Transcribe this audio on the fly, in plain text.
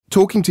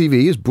Talking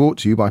TV is brought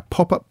to you by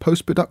pop-up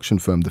post-production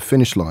firm The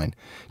Finish Line,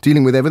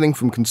 dealing with everything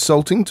from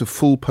consulting to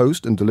full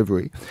post and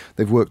delivery.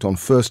 They've worked on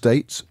First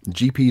Dates,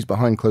 GPs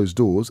Behind Closed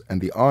Doors, and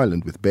The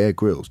Island with Bear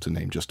Grylls, to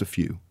name just a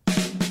few.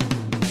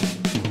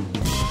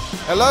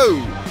 Hello,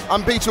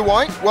 I'm Peter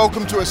White.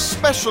 Welcome to a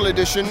special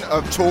edition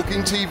of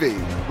Talking TV,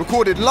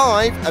 recorded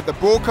live at the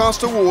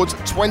Broadcast Awards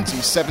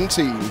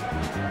 2017.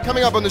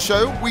 Coming up on the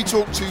show, we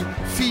talk to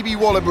Phoebe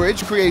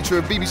Waller-Bridge, creator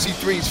of BBC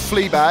Three's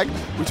Fleabag.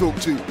 We talk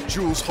to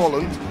Jules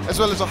Holland, as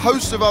well as a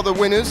host of other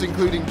winners,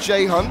 including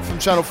Jay Hunt from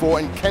Channel 4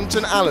 and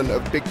Kenton Allen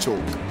of Big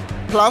Talk.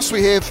 Plus, we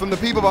hear from the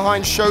people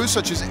behind shows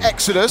such as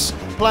Exodus,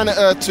 Planet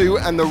Earth 2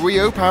 and the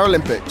Rio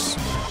Paralympics.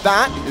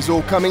 That is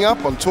all coming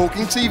up on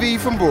Talking TV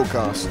from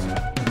Broadcast.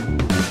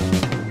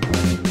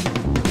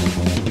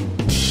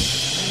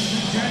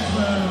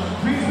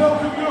 Please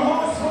welcome your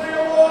host for the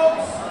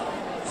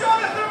awards,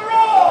 Jonathan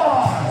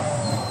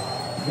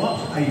Ross!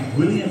 What a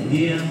brilliant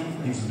year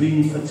it's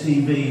been for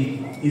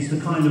TV is the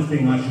kind of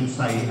thing I should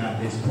say at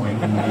this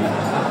point in the year.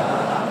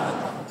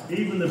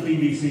 Even the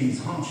BBC's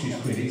harshest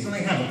critics, and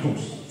they have, of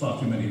course, far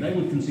too many, they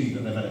would concede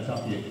that they've had a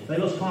tough year. They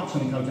lost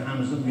Clarkson and Co to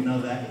Amazon, we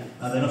know that.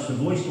 They lost The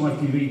Voice to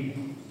ITV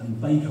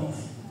and Bake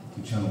Off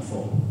to Channel 4.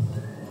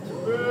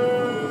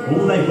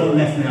 All they've got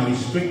left now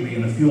is Strictly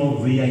and a few old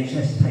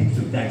VHS tapes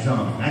of Dad's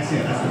Army. That's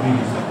it, that's the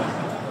BBC.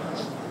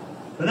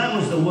 But that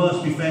was the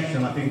worst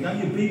defection, I think. Don't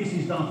you?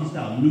 BBC's darkest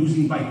hour,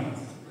 losing Bake Off.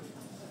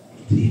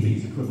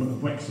 TV's equivalent of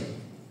Brexit.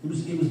 It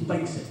was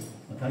Brexit,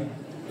 okay?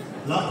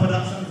 Love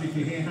Productions, if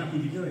you're here, how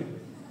could you do it?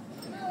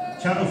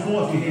 Channel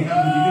 4, if you're here, how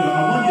could you do it? I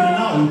want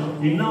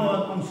you to know, in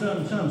no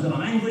uncertain terms, that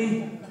I'm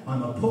angry,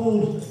 I'm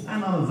appalled,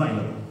 and I'm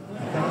available.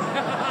 Okay?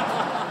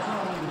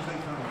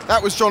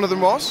 That was Jonathan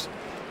Ross.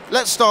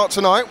 Let's start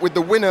tonight with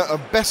the winner of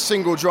Best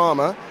Single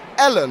Drama,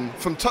 Ellen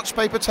from Touch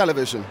Paper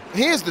Television.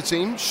 Here's the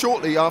team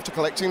shortly after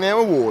collecting their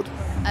award.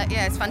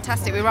 Yeah, it's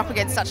fantastic. We were up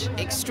against such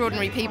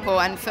extraordinary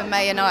people, and for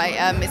May and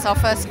I, it's our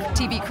first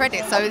TV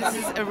credit, so this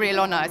is a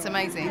real honour. It's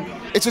amazing.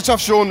 It's a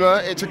tough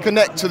genre. It's a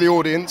connect to the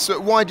audience.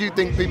 Why do you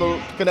think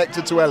people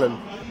connected to Ellen?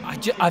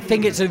 I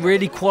think it's a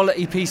really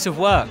quality piece of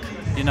work,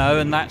 you know,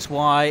 and that's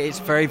why it's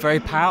very, very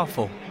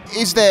powerful.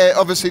 Is there,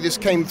 obviously this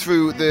came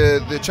through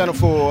the Channel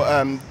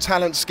 4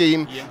 talent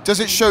scheme, does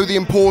it show the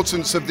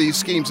importance of these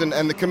schemes and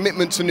the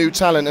commitment to new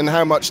talent and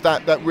how much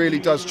that really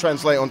does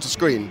translate onto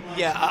screen?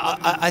 Yeah,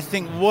 I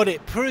think what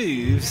it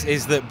proves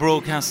is that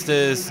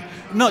broadcasters,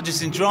 not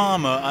just in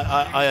drama,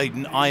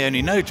 I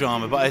only know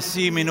drama, but I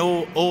assume in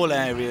all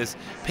areas,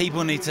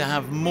 people need to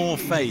have more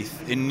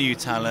faith in new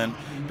talent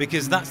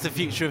because that's the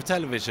future of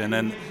television.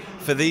 And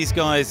for these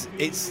guys,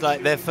 it's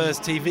like their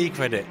first TV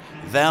credit.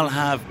 They'll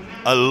have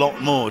a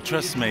lot more,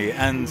 trust me.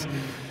 And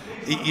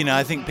you know,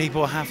 I think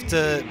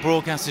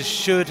broadcasters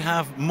should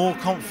have more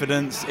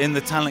confidence in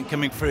the talent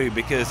coming through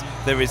because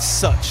there is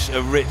such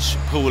a rich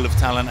pool of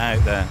talent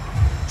out there.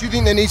 Do you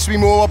think there needs to be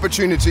more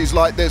opportunities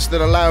like this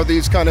that allow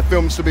these kind of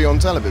films to be on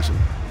television?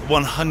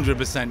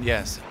 100%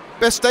 yes.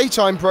 Best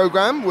Daytime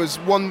Programme was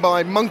won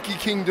by Monkey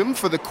Kingdom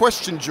for The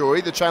Question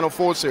Jury, the Channel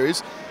 4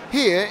 series.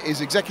 Here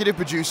is executive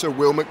producer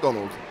Will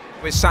McDonald.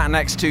 We're sat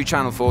next to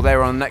Channel 4, they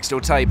were on the next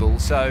door table,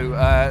 so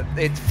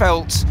it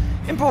felt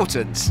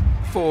important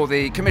for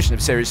the commission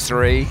of Series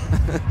 3.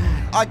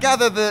 I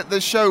gather that the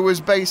show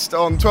was based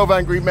on 12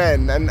 Angry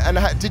Men, and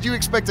did you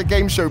expect a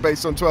game show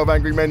based on 12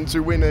 Angry Men to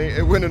win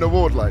an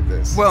award like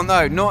this? Well,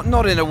 no,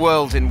 not in a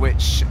world in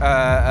which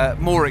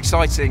more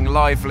exciting,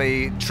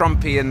 lively,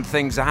 Trumpian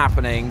things are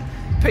happening.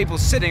 People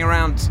sitting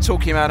around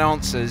talking about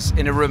answers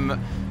in a room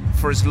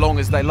for as long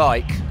as they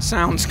like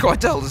sounds quite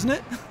dull, doesn't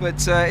it?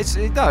 But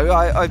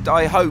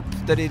I hope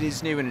that it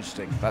is new and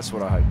interesting. That's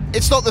what I hope.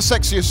 It's not the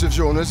sexiest of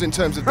genres in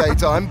terms of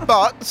daytime,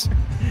 but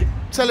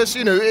tell us,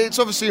 you know, it's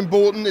obviously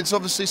important. It's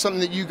obviously something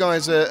that you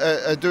guys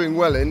are doing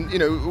well in. You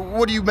know,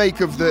 what do you make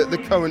of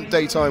the current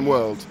daytime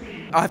world?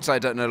 I have to say I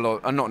don't know a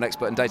lot. I'm not an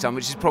expert in daytime,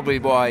 which is probably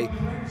why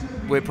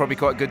we're probably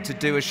quite good to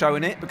do a show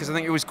in it, because I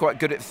think you're always quite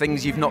good at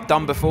things you've not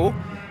done before.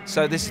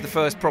 So this is the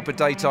first proper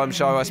daytime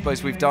show I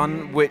suppose we've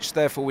done, which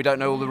therefore we don't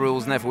know all the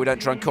rules and therefore we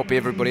don't try and copy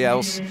everybody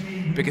else,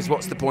 because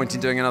what's the point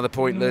in doing another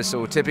Pointless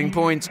or Tipping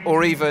Point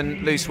or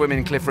even Loose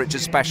Women Cliff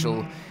Richard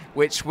special,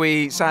 which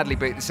we sadly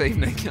beat this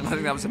evening, and I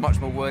think that was a much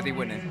more worthy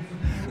winning.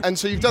 And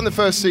so you've done the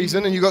first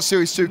season and you've got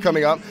Series 2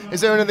 coming up.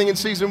 Is there anything in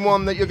Season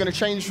 1 that you're going to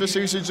change for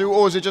Season 2,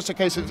 or is it just a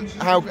case of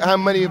how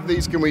many of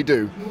these can we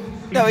do?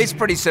 No, it's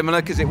pretty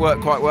similar because it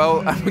worked quite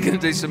well, and we're going to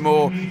do some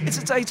more. It's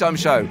a daytime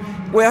show.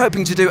 We're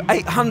hoping to do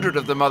 800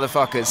 of the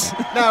motherfuckers.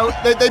 Now,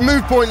 they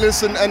moved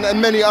Pointless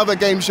and many other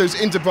game shows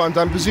into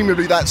primetime.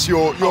 Presumably that's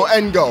your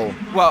end goal.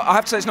 Well, I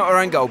have to say it's not our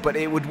end goal, but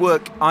it would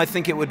work. I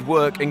think it would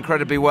work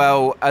incredibly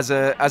well as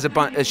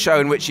a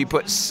show in which you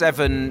put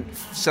 7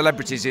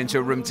 celebrities into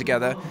a room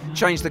together,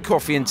 change the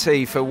coffee and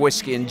tea for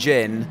whiskey and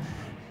gin,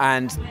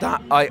 and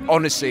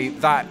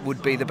that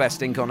would be the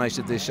best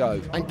incarnation of this show.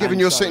 And given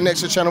you're sitting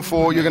next to Channel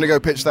 4, you're going to go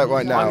pitch that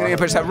right now. I'm going to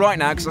go pitch that right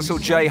now because I saw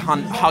Jay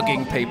Hunt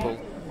hugging people.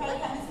 I'm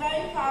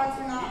very proud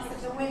to announce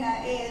that the winner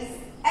is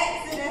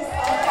Exodus.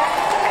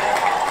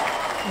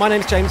 My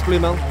name's James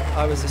Blumell.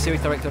 I was the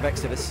series director of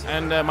Exodus.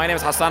 And my name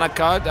is Hassan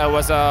Akkad. I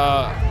was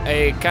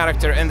a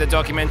character in the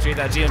documentary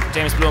that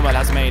James Blumel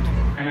has made.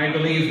 And I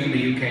believe in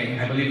the UK.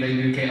 I believe that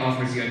the UK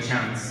offers you a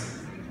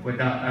chance with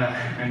that,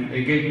 and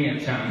it gave me a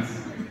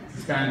chance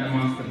to stand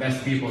amongst the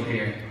best people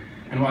here.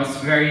 And while it's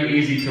very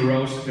easy to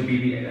roast the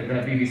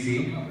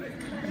BBC,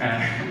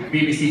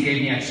 BBC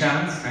gave me a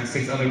chance and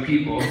 6 other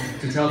people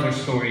to tell their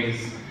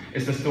stories.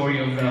 It's the story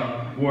of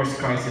the worst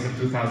crisis of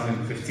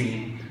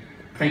 2015.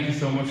 Thank you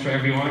so much for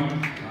everyone.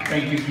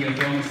 Thank you, Kia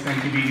Films.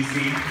 Thank you,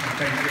 BBC.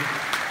 Thank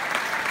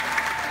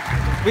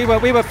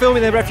you. We were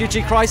filming the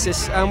refugee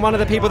crisis, and one of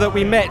the people that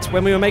we met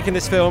when we were making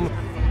this film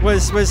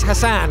was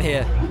Hassan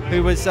here,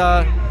 who was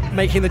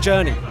making the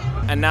journey.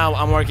 And now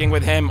I'm working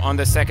with him on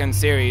the second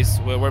series.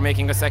 We're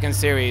making a second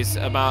series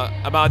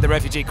about the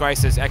refugee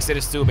crisis,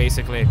 Exodus 2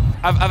 basically.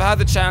 I've had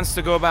the chance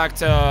to go back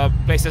to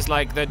places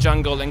like the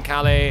jungle in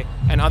Calais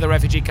and other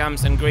refugee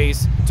camps in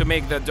Greece to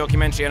make the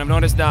documentary, and I've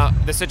noticed that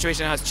the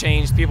situation has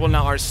changed. People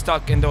now are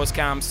stuck in those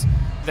camps.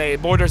 The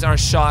borders are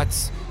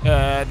shut.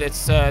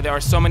 There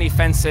are so many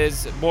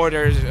fences,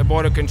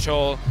 border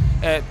control.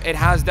 It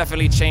has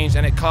definitely changed,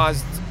 and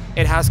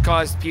it has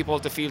caused people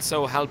to feel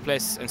so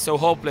helpless and so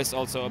hopeless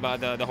also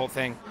about the whole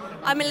thing.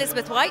 I'm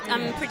Elizabeth White.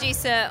 I'm a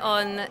producer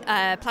on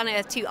Planet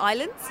Earth 2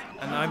 Islands.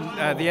 And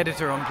I'm the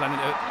editor on Planet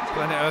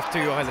Earth 2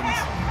 Islands.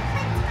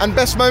 And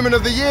best moment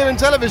of the year in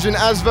television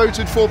as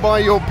voted for by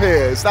your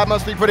peers. That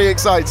must be pretty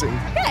exciting.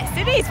 Yes,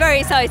 it is very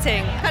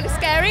exciting. Kind of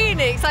scary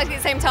and exciting at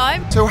the same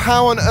time. So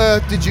how on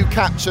earth did you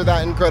capture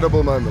that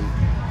incredible moment?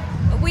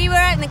 We were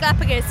out in the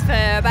Galapagos for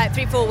about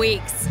 3-4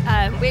 weeks.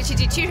 We actually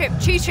did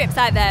two trips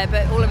out there,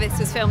 but all of this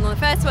was filmed on the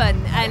first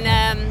one.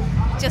 And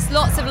just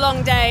lots of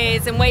long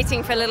days and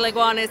waiting for little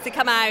iguanas to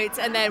come out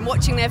and then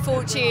watching their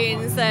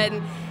fortunes.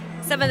 And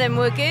some of them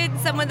were good,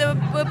 some of them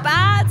were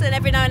bad. And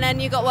every now and then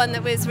you got one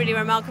that was really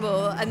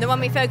remarkable. And the one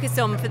we focused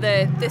on for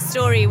the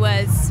story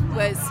was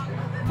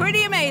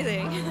pretty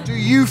amazing. Do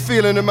you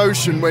feel an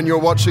emotion when you're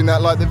watching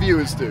that like the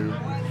viewers do?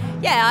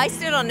 Yeah, I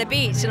stood on the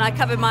beach and I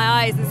covered my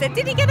eyes and said,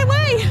 did he get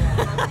away?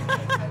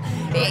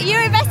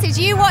 You're invested,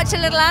 you watch a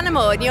little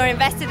animal and you're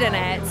invested in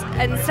it.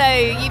 And so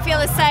you feel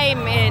the same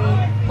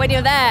when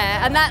you're there.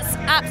 And that's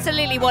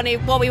absolutely what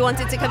we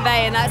wanted to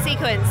convey in that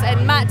sequence.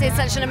 And Matt did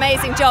such an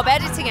amazing job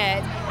editing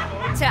it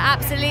to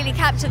absolutely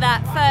capture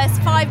that first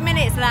 5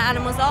 minutes of that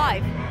animal's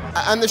life.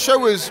 And the show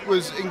was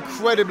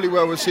incredibly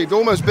well received,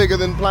 almost bigger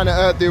than Planet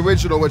Earth, the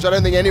original, which I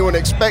don't think anyone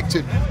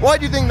expected. Why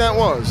do you think that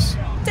was?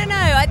 I don't know.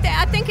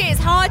 I think it's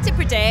hard to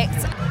predict.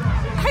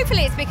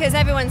 Hopefully it's because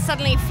everyone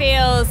suddenly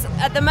feels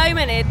at the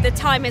moment the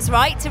time is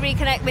right to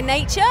reconnect with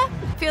nature.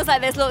 Feels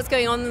like there's lots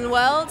going on in the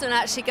world, and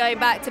actually going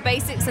back to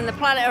basics and the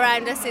planet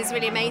around us is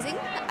really amazing.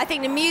 I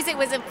think the music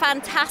was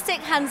fantastic.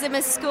 Hans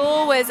Zimmer's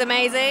score was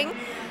amazing.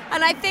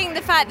 And I think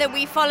the fact that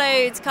we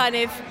followed kind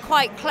of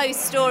quite close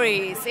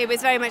stories, it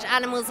was very much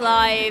animals'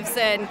 lives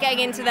and getting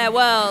into their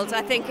world,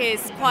 I think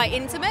is quite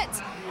intimate.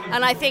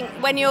 And I think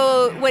when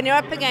you're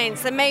up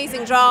against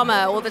amazing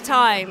drama all the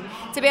time,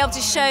 to be able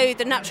to show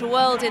the natural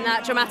world in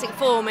that dramatic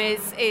form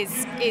is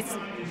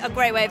a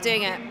great way of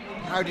doing it.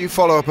 How do you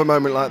follow up a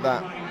moment like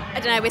that? I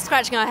don't know, we're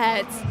scratching our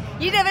heads.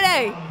 You never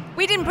know.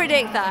 We didn't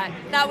predict that.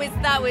 That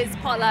was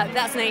potluck.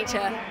 That's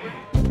nature.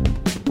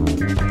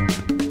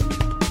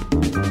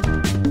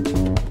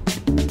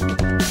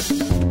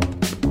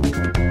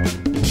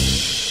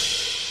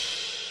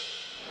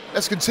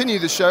 Let's continue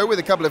the show with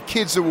a couple of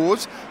kids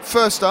awards.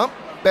 First up,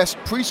 Best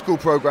Preschool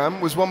Programme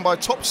was won by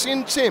Topsy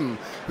and Tim,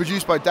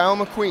 produced by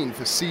Daryl McQueen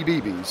for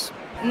CBeebies.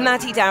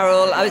 Maddie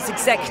Darrell, I was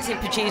executive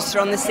producer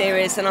on the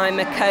series, and I'm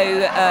a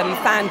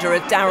co-founder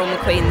of Daryl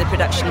McQueen, the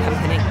production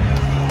company.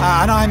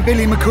 And I'm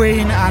Billy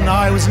McQueen, and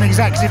I was an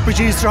executive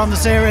producer on the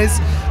series,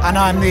 and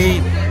I'm the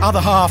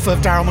other half of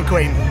Daryl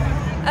McQueen.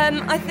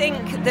 I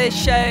think the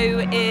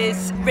show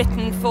is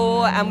written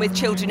for and with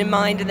children in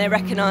mind, and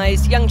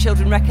young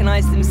children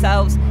recognise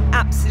themselves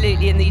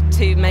absolutely in the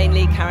two main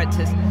lead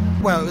characters.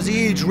 Well, it was a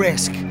huge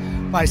risk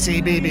by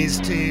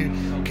CBeebies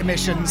to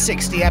commission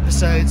 60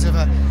 episodes of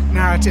a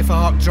narrative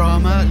arc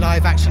drama,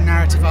 live action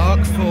narrative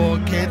arc for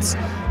kids,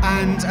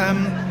 and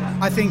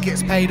I think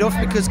it's paid off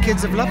because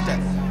kids have loved it.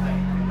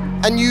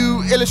 And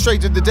you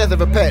illustrated the death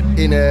of a pet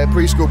in a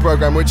preschool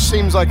programme, which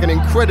seems like an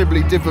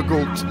incredibly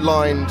difficult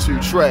line to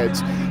tread.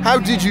 How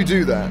did you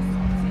do that?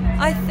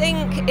 I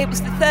think it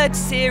was the third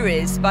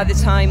series by the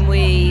time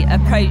we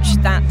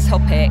approached that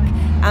topic,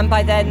 and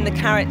by then the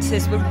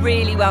characters were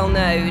really well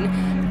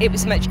known. It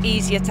was much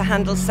easier to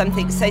handle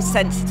something so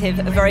sensitive,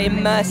 a very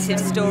immersive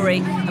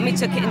story, and we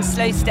took it in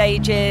slow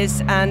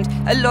stages, and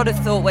a lot of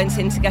thought went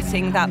into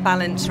getting that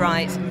balance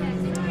right.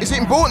 Is it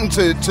important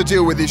to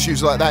deal with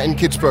issues like that in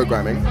kids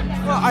programming?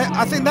 Well,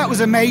 I think that was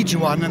a major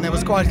one, and there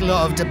was quite a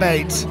lot of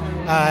debate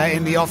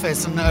in the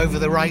office and over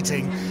the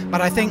writing.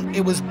 But I think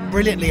it was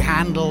brilliantly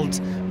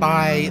handled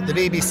by the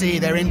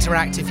BBC, their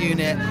interactive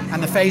unit,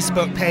 and the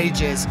Facebook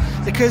pages,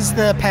 because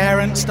the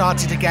parents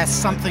started to guess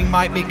something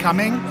might be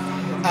coming.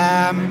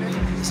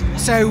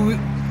 So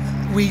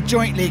we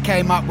jointly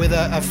came up with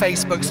a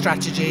Facebook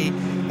strategy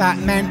that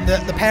meant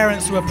that the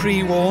parents were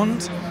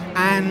pre-warned,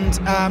 and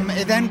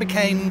it then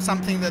became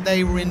something that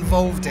they were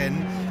involved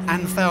in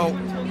and felt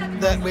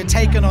that we'd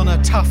taken on a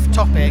tough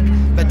topic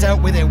but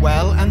dealt with it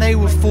well, and they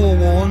were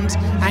forewarned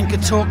and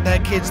could talk their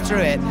kids through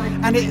it.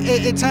 And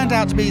it turned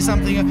out to be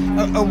something,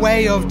 a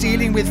way of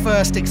dealing with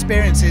first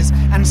experiences,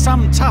 and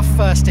some tough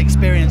first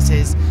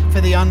experiences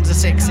for the under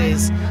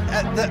sixes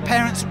that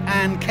parents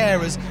and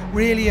carers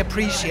really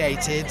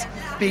appreciated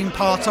being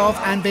part of,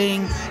 and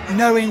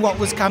knowing what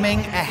was coming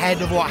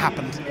ahead of what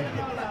happened.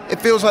 It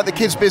feels like the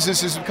kids'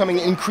 business is becoming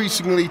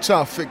increasingly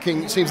tough. It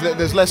seems that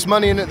there's less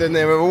money in it than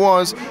there ever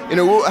was.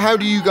 How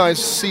do you guys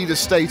see the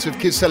state of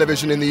kids'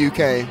 television in the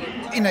UK?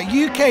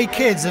 UK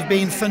kids have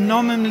been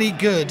phenomenally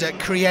good at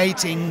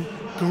creating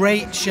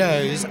great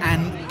shows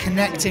and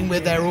connecting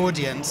with their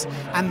audience,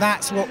 and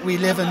that's what we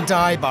live and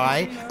die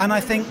by. And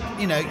I think,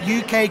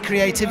 UK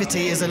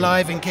creativity is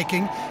alive and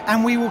kicking,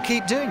 and we will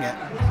keep doing it.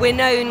 We're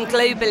known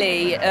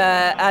globally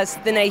as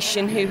the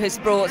nation who has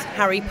brought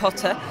Harry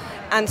Potter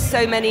and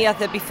so many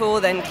other before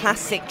then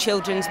classic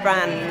children's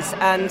brands,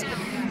 and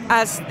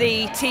as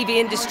the TV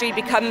industry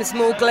becomes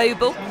more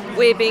global,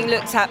 we're being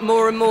looked at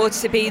more and more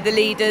to be the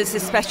leaders,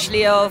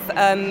 especially of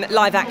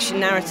live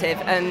action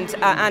narrative and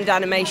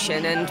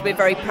animation, and we're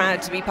very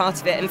proud to be part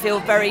of it and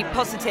feel very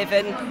positive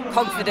and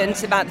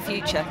confident about the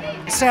future.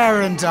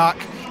 Sarah and Duck,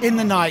 In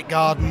the Night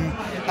Garden,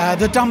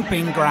 The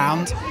Dumping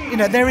Ground,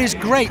 there is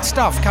great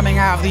stuff coming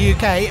out of the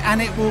UK,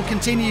 and it will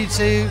continue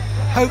to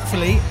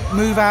hopefully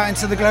move out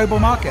into the global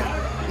market.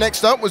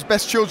 Next up was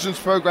Best Children's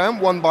Programme,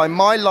 won by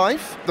My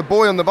Life, The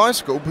Boy on the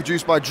Bicycle,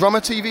 produced by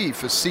Drummer TV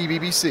for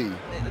CBBC.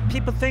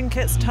 People think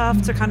it's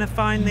tough to kind of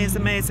find these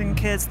amazing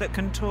kids that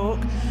can talk,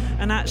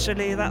 and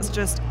actually that's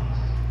just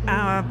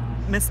our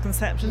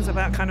misconceptions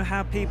about kind of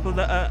how people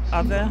that are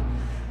other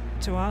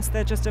to us,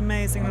 they're just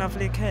amazing,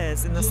 lovely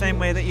kids, in the same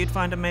way that you'd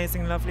find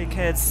amazing, lovely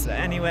kids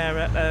anywhere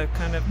at a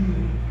kind of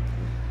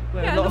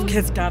where a lot of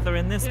kids gather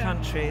in this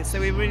country. So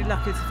we're really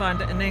lucky to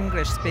find an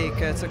English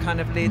speaker to kind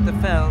of lead the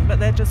film, but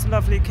they're just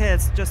lovely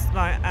kids, just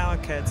like our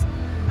kids.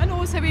 And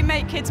also we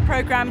make kids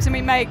programs, and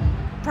we make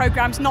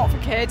programs not for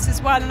kids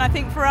as well, and I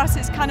think for us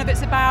it's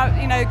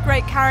about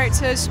great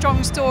characters,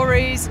 strong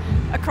stories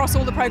across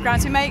all the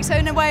programs we make, so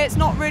in a way it's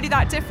not really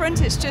that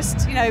different. It's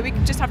just we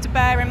just have to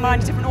bear in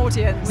mind a different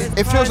audience.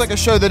 It feels like a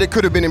show that it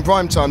could have been in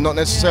prime time, not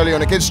necessarily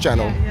on a kids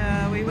channel.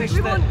 Yeah, we wish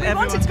we want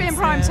it to be in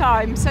prime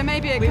time, so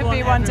maybe it could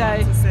be one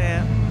day.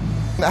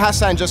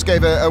 Hassan just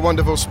gave a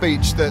wonderful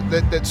speech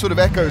that sort of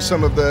echoes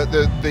some of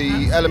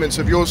the elements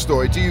of your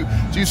story. Do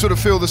you sort of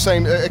feel the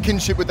same, a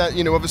kinship with that?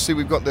 Obviously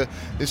we've got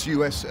this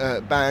US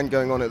ban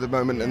going on at the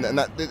moment, and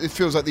that it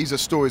feels like these are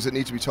stories that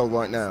need to be told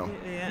right now.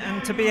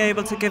 And to be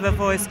able to give a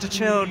voice to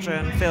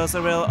children feels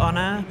a real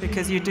honour,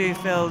 because you do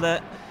feel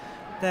that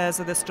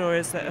theirs are the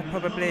stories that are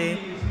probably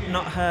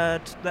not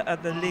heard, that are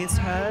the least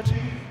heard.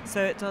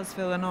 So it does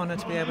feel an honour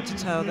to be able to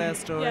tell their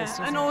stories.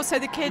 Yeah. And also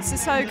the kids are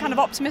so kind of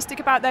optimistic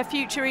about their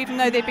future, even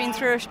though they've been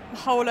through a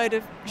whole load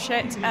of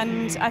shit.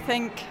 And I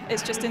think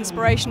it's just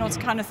inspirational to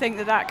kind of think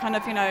that kind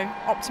of,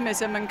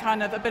 optimism and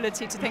kind of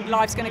ability to think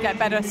life's going to get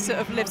better sort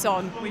of lives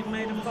on. We've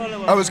made a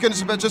follow-up. I was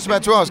just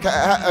about to ask,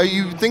 are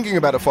you thinking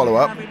about a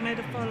follow-up? We've made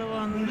a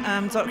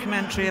follow-on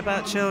documentary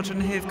about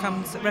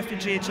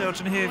refugee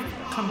children who've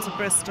come to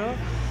Bristol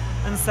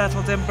and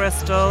settled in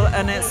Bristol,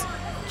 and it's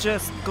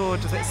just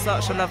gorgeous. It's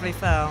such a lovely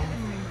film.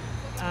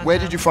 Where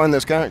did you find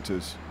those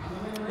characters?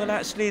 Well,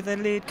 actually, the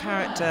lead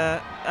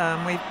character,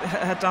 we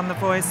had done the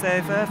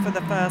voiceover for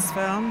the first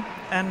film,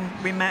 and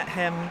we met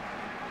him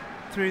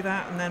through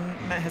that, and then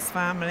met his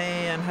family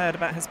and heard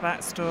about his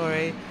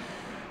backstory.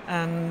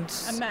 And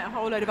met a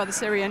whole load of other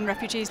Syrian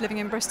refugees living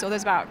in Bristol.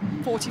 There's about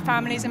 40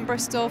 families in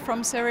Bristol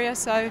from Syria,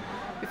 so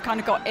we've kind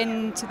of got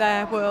into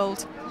their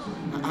world.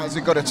 Has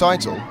it got a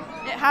title?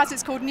 It has.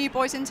 It's called New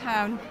Boys in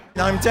Town.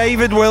 I'm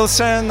David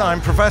Wilson.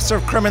 I'm Professor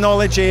of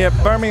Criminology at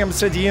Birmingham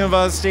City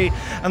University,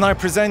 and I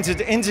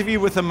presented Interview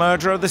with a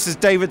Murderer. This is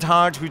David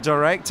Howard, who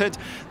directed.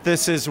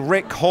 This is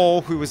Rick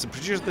Hall, who was the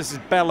producer. This is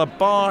Bella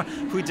Barr,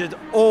 who did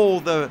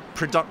all the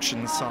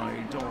production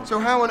side. So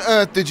how on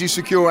earth did you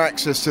secure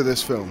access to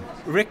this film?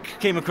 Rick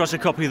came across a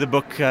copy of the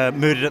book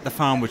Murdered at the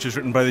Farm, which was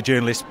written by the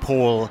journalist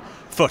Paul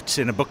Foote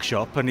in a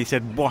bookshop, and he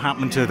said, what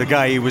happened to the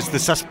guy who was the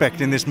suspect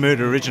in this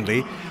murder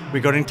originally? We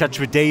got in touch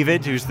with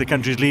David, who's the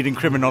country's leading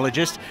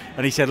criminologist,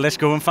 and he said, let's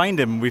go and find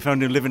him. We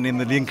found him living in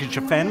the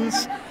Lincolnshire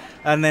Fens,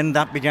 and then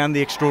that began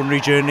the extraordinary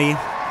journey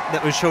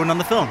that was shown on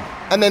the film.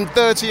 And then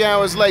 30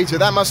 hours later,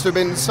 that must have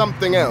been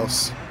something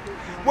else.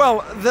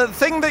 Well, the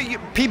thing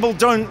that people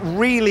don't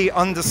really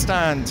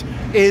understand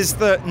is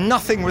that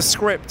nothing was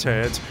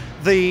scripted.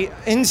 The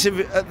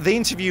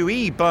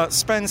interviewee, Bert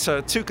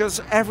Spencer, took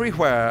us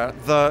everywhere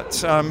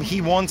that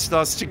he wanted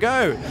us to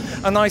go.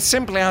 And I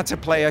simply had to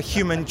play a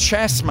human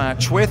chess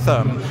match with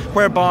him,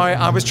 whereby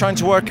I was trying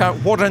to work out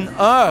what on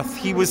earth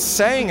he was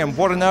saying and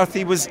what on earth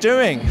he was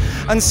doing.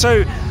 And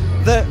so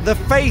the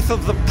faith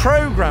of the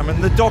program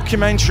and the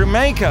documentary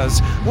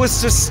makers was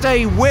to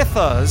stay with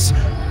us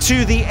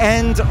to the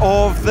end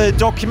of the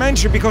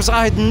documentary because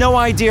I had no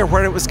idea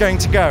where it was going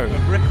to go.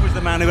 Rick was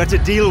the man who had to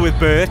deal with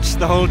Bert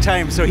the whole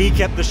time, so he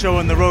kept the show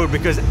on the road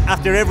because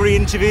after every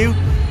interview,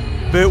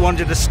 Bert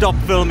wanted to stop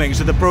filming,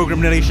 so the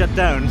program nearly shut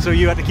down. So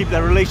you had to keep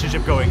that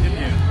relationship going, didn't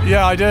you?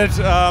 Yeah, I did,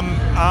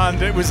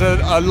 and it was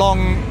a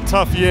long,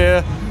 tough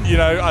year. You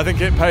know, I think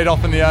it paid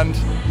off in the end.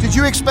 Did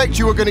you expect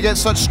you were going to get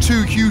such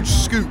two huge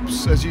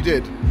scoops as you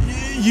did?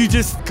 You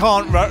just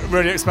can't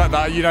really expect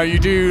that. You know, you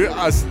do,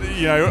 as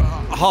you know,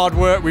 hard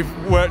work. We've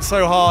worked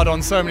so hard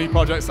on so many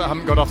projects that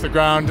haven't got off the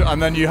ground,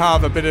 and then you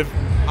have a bit of,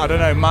 I don't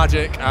know,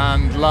 magic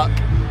and luck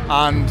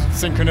and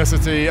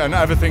synchronicity, and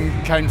everything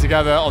came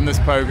together on this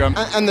program.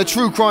 And the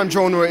true crime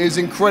genre is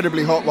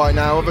incredibly hot right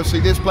now. Obviously,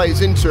 this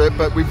plays into it,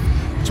 but we've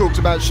talked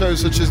about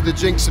shows such as The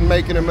Jinx and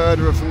Making a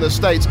Murderer from the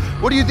States.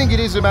 What do you think it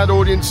is about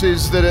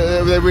audiences that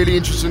they're really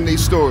interested in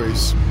these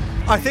stories?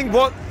 I think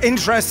what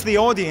interests the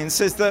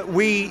audience is that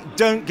we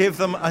don't give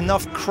them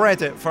enough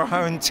credit for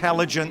how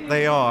intelligent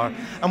they are.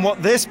 And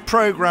what this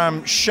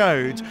program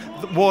showed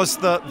was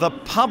that the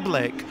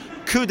public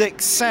could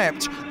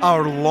accept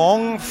our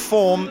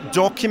long-form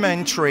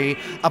documentary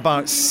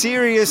about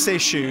serious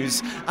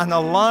issues and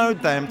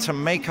allowed them to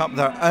make up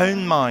their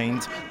own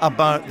mind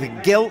about the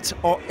guilt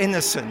or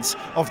innocence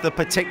of the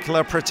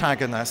particular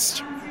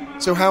protagonist.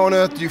 So how on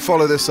earth do you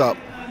follow this up?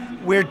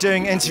 We're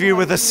doing interview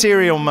with a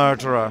serial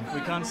murderer. We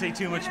can't say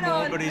too much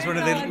more, but he's one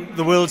of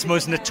the world's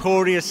most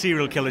notorious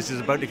serial killers who's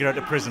about to get out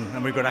of prison,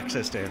 and we've got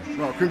access to him.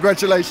 Well,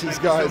 congratulations,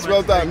 guys.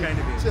 Well done.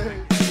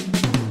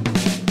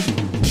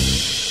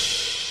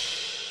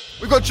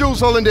 We've got Jools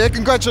Holland here.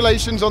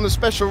 Congratulations on the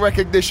Special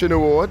Recognition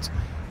Award.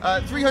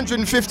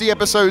 350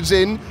 episodes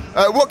in.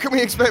 What can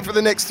we expect for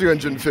the next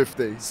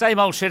 350? Same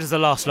old shit as the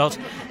last lot.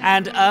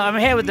 And I'm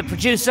here with the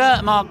producer,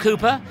 Mark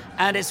Cooper,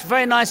 and it's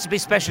very nice to be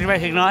specially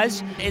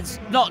recognised. It's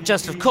not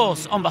just, of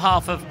course, on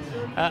behalf of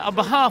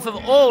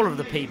all of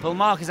the people.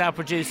 Mark is our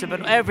producer,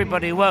 but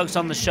everybody who works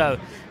on the show.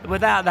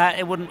 Without that,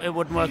 it wouldn't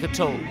work at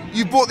all.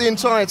 You've brought the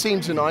entire team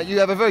tonight. You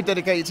have a very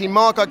dedicated team.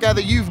 Mark, I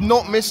gather you've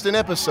not missed an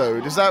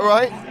episode. Is that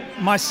right?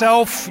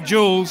 Myself,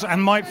 Jools,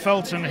 and Mike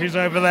Felton, who's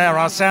over there,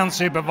 our sound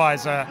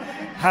supervisor,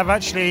 have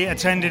actually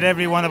attended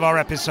every one of our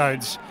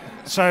episodes.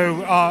 So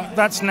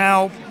that's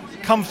now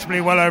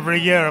comfortably well over a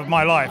year of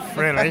my life,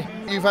 really.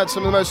 You've had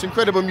some of the most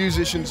incredible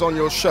musicians on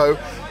your show.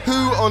 Who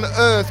on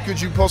earth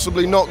could you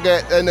possibly not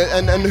get, and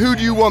who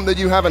do you want that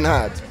you haven't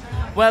had?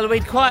 Well,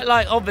 we'd quite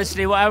like,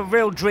 obviously, our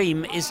real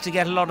dream is to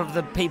get a lot of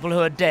the people who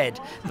are dead,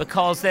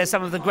 because they're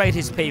some of the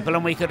greatest people,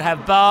 and we could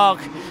have Bach,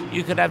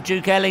 you could have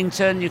Duke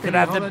Ellington, you could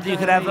have the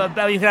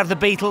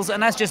Beatles,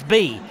 and that's just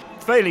B.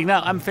 Failing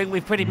that, I think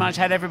we've pretty much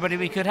had everybody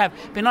we could have.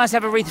 It'd be nice to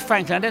have Aretha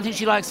Franklin. I don't think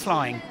she likes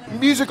flying.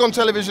 Music on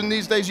television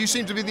these days, you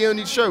seem to be the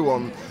only show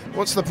on.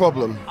 What's the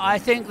problem? I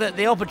think that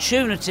the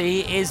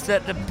opportunity is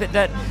that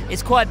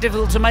it's quite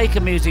difficult to make a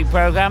music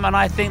programme, and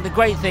I think the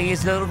great thing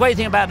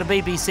about the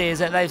BBC is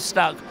that they've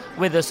stuck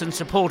with us and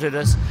supported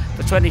us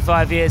for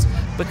 25 years,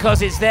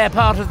 because it's their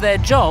part of their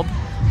job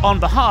on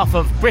behalf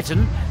of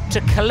Britain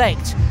to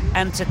collect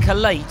and to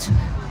collate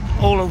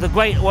all of the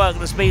great work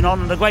that's been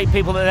on and the great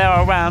people that there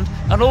are around,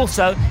 and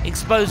also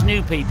expose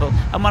new people.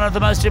 And one of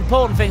the most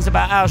important things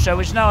about our show,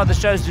 which no other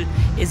shows do,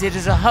 is it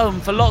is a home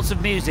for lots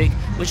of music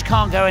which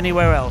can't go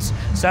anywhere else.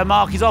 So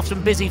Mark is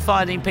often busy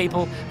finding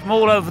people from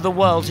all over the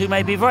world who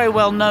may be very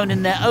well known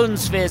in their own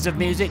spheres of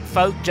music,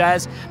 folk,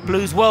 jazz,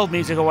 blues, world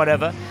music or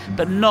whatever,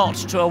 but not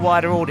to a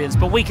wider audience.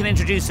 But we can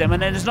introduce them,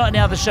 and there's not any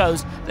other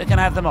shows that can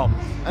have them on.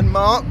 And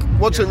Mark,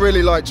 what's it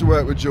really like to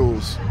work with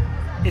Jools?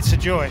 It's a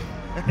joy.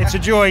 It's a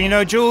joy. You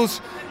know,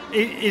 Jools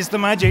is the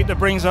magic that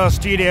brings our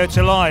studio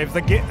to life,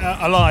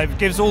 alive,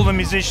 gives all the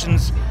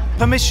musicians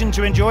permission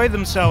to enjoy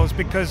themselves,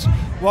 because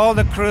while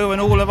the crew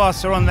and all of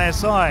us are on their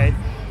side,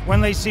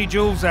 when they see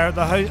Jools there at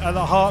the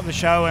heart of the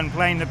show and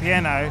playing the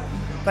piano,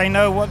 they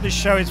know what this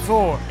show is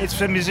for. It's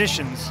for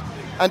musicians.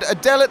 And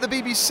Adele at the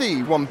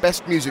BBC won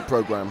Best Music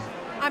Programme.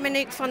 I'm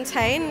Anouk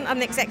Fontaine. I'm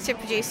the executive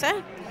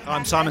producer.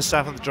 I'm Simon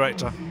Stafford, the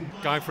director.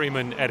 Guy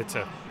Freeman,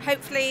 editor.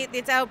 Hopefully the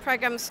Adele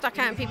programme stuck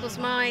out in people's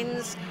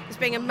minds as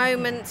being a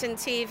moment in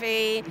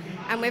TV,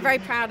 and we're very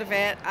proud of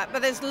it.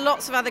 But there's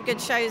lots of other good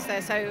shows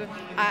there, so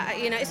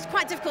it's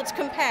quite difficult to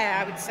compare,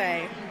 I would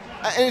say.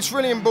 And it's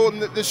really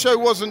important that the show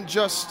wasn't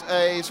just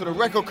a sort of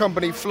record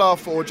company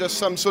fluff or just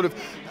some sort of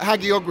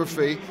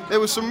hagiography. There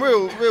were some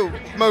real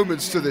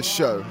moments to this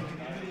show.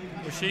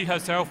 Well, she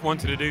herself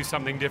wanted to do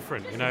something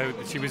different. You know,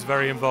 she was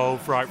very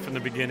involved right from the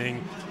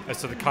beginning as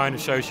to the kind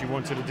of show she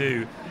wanted to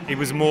do. It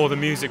was more the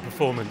music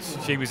performance.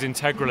 She was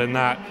integral in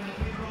that.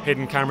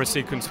 Hidden camera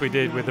sequence we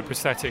did with the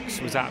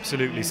prosthetics was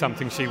absolutely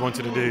something she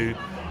wanted to do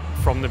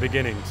from the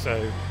beginning.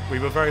 So we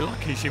were very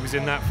lucky she was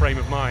in that frame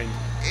of mind.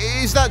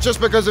 Is that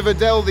just because of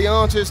Adele, the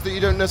artist, that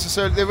you don't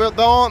necessarily...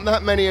 There aren't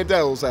that many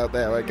Adeles out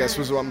there, I guess,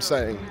 was what I'm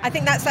saying. I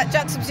think that's that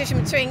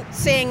juxtaposition between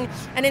seeing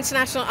an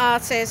international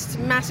artist,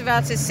 massive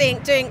artist, seeing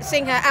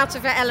her out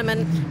of her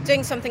element,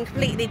 doing something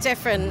completely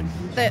different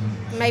that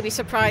maybe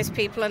surprised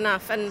people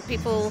enough, and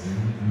people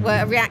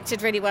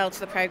reacted really well to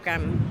the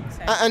programme.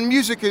 So. And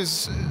music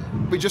is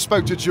We just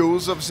spoke to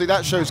Jules. Obviously,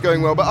 that show's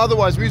going well, but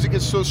otherwise, music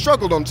has sort of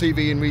struggled on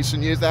TV in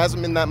recent years. There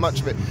hasn't been that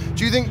much of it.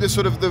 Do you think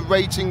the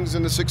ratings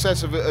and the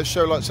success of a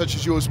show like such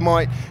as yours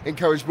might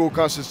encourage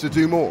broadcasters to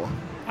do more?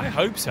 I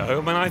hope so.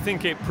 I mean, I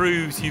think it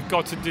proves you've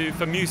got to do,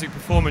 for music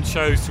performance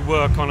shows to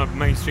work on a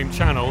mainstream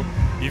channel,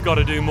 you've got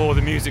to do more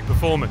than music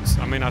performance.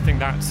 I mean, I think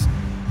that's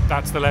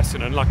the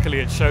lesson, and luckily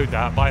it showed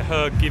that by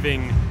her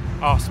giving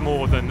us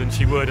more than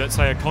she would at,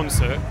 say, a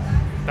concert.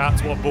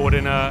 That's what brought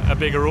in a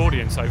bigger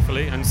audience,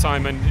 hopefully, and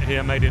Simon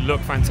here made it look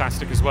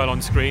fantastic as well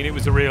on screen. It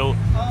was a real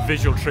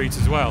visual treat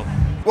as well.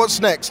 What's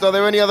next? Are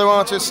there any other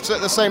artists at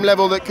the same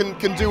level that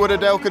can do what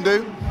Adele can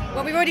do?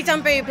 Well, we've already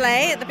done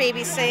Bublé at the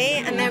BBC,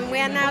 and then we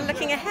are now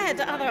looking ahead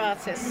at other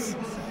artists.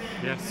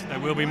 Yes, there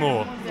will be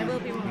more. There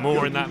will be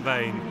more in that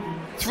vein.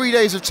 3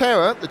 Days of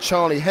Terror, the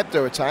Charlie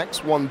Hebdo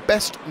attacks, won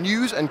Best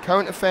News and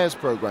Current Affairs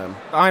Programme.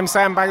 I'm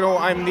Sam Bagnall.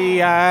 I'm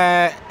the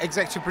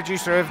executive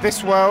producer of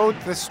This World,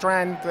 the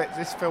strand that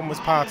this film was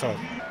part of.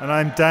 And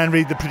I'm Dan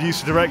Reed, the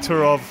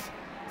producer-director of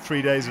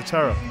 3 Days of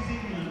Terror.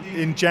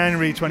 In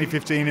January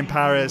 2015 in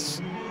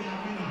Paris,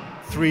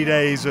 3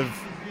 days of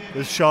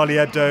there's Charlie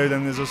Hebdo,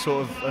 then there's a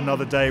sort of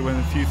another day when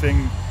a few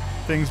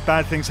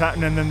bad things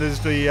happen, and then there's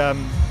the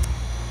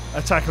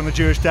attack on the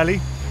Jewish deli.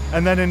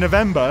 And then in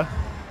November,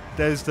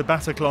 there's the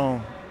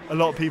Bataclan. A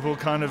lot of people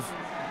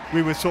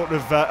we were sort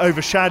of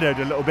overshadowed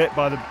a little bit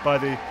by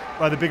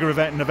the bigger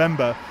event in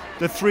November.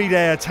 The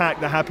 3-day attack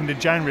that happened in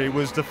January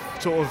was the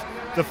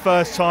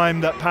first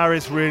time that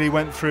Paris really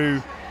went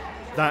through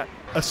that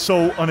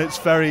assault on its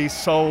very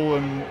soul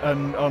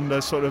and on the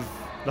sort of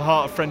the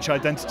heart of French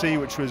identity,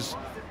 which was.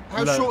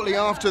 How shortly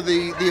after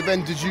the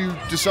event did you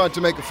decide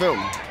to make a film?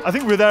 I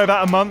think we were there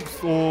about a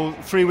month or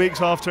 3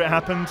 weeks after it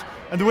happened.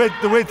 And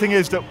the weird thing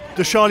is that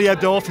the Charlie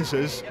Hebdo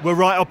offices were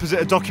right opposite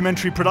a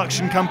documentary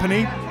production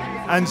company.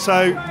 And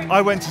so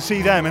I went to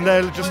see them, and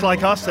they're just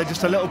like us. They're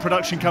just a little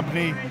production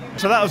company.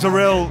 So that was a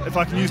real, if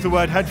I can use the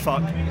word,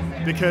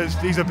 headfuck, because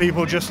these are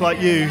people just like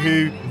you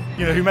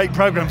who make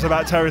programs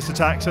about terrorist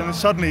attacks and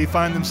suddenly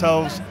find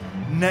themselves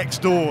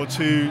next door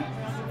to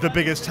the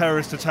biggest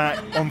terrorist attack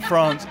on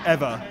France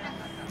ever.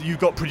 You've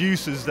got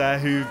producers there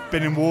who've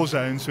been in war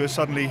zones who are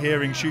suddenly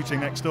hearing shooting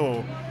next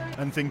door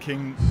and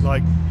thinking,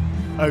 like,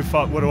 oh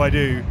fuck, what do I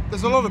do?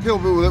 There's a lot of people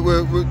that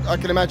were I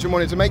can imagine,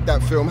 wanting to make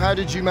that film. How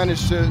did you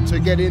manage to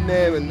get in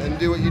there and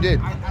do what you did?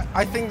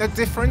 I think the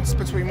difference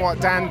between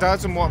what Dan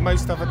does and what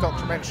most other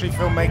documentary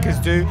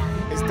filmmakers do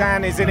is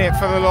Dan is in it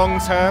for the long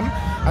term,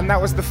 and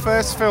that was the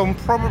first film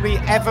probably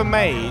ever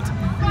made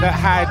that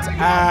had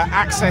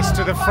access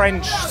to the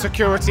French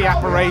security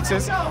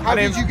apparatus. How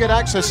did you get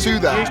access to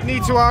that? You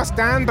need to ask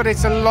Dan, but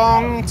it's a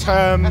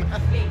long-term...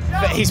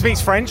 He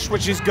speaks French,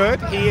 which is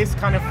good. He is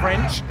kind of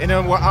French in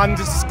a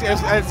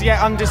as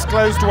yet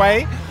undisclosed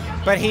way,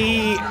 but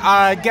he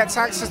gets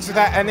access to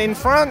that. And in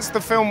France,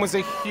 the film was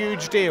a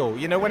huge deal.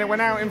 You know, when it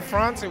went out in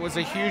France, it was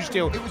a huge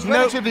deal. It was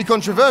relatively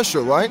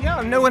controversial, right?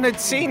 Yeah, no one had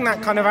seen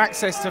that kind of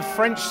access to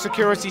French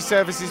security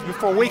services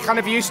before. We kind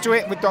of used to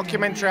it with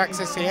documentary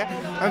access here.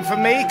 And for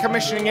me,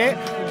 commissioning it,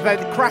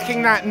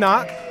 cracking that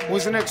nut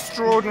was an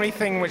extraordinary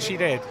thing which he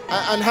did.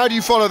 And how do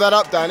you follow that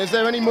up, Dan? Is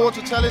there any more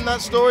to tell in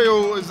that story,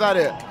 or is that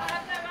it?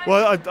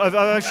 Well, I've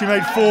actually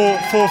made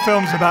four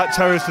films about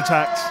terrorist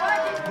attacks,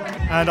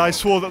 and I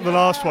swore that the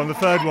last one, the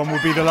third one,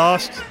 would be the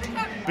last,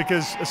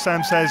 because as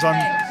Sam says,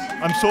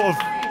 I'm sort of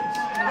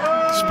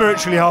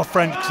spiritually half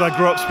French because I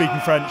grew up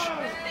speaking French.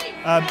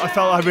 I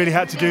felt I really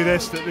had to do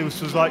this, that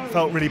this was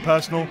felt really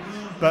personal,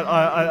 but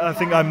I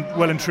think I'm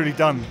well and truly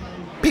done.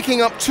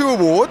 Picking up 2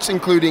 awards,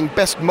 including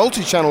Best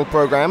Multi-Channel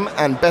Programme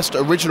and Best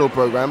Original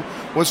Programme,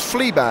 was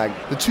Fleabag,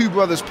 the Two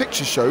Brothers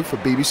picture show for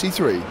BBC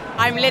Three.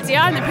 I'm Lydia,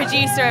 I'm the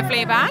producer of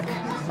Fleabag.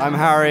 I'm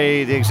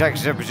Harry, the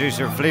executive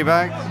producer of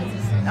Fleabag.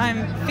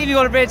 I'm Phoebe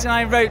Waller-Bridge and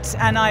I wrote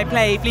and I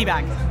play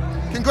Fleabag.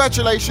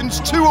 Congratulations,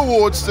 2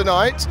 awards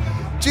tonight.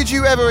 Did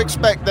you ever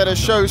expect that a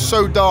show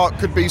so dark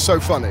could be so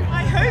funny?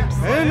 I hope so.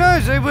 Who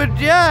knows, it would,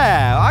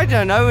 yeah. I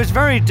don't know, it was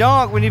very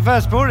dark when you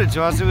first brought it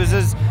to us. It was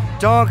as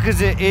dark as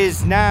it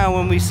is now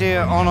when we see it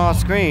on our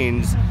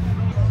screens.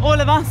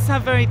 All of us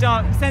have very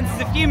dark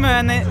senses of humour,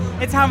 and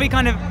it's how we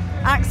kind of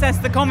access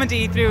the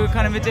comedy through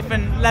kind of a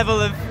different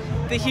level of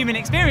the human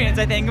experience,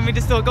 I think. And we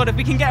just thought, God, if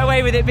we can get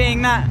away with it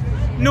being that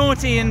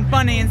naughty and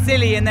funny and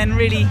silly and then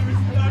really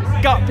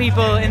gut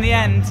people in the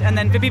end, and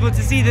then for people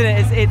to see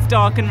that it's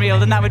dark and real,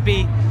 then that would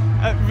be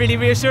really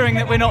reassuring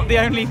that we're not the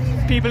only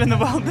people in the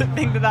world that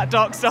think that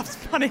dark stuff's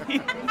funny.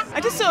 I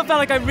just sort of felt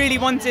like I really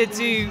wanted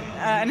to,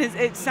 and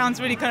it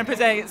sounds really kind of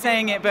prosaic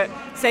saying it, but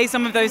say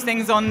some of those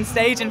things on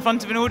stage in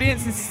front of an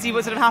audience and see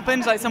what sort of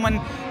happened, like someone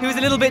who was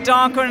a little bit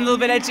darker and a little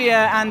bit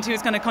edgier and who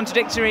was kind of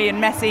contradictory and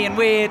messy and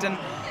weird, and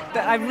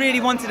that I really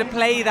wanted to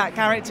play that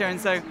character, and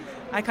so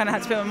I kind of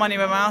had to put my money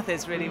where my mouth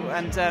is, really,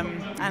 and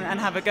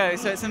have a go.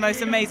 So it's the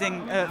most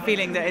amazing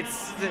feeling that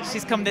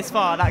she's come this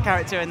far, that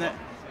character, and that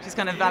she's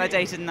kind of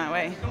validated in that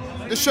way.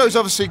 The show's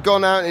obviously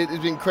gone out, it's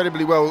been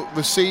incredibly well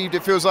received.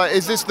 It feels like,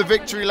 is this the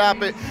victory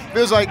lap? It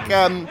feels like,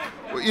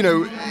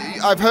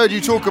 I've heard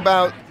you talk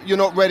about you're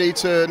not ready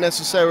to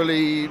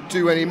necessarily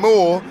do any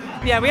more.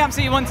 Yeah, we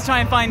absolutely want to try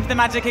and find the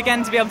magic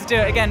again to be able to do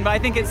it again, but I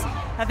think it's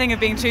a thing of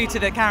being true to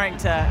the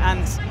character,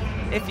 and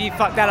if you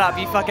fuck that up,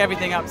 you fuck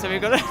everything up, so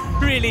we've got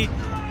to really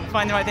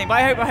find the right thing. But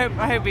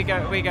I hope we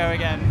go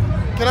again.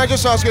 Can I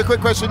just ask you a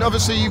quick question?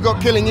 Obviously, you've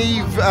got Killing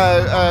Eve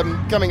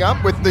coming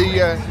up with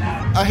the...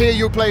 I hear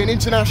you'll play an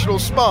international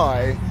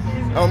spy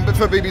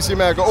for BBC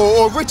America,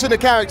 or written a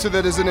character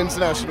that is an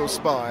international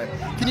spy.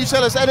 Can you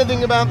tell us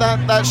anything about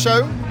that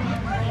show?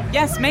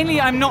 Yes, mainly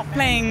I'm not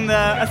playing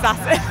the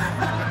assassin.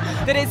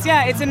 But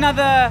it's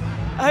another,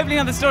 hopefully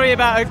another story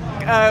about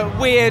a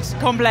weird,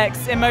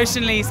 complex,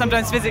 emotionally,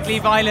 sometimes physically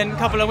violent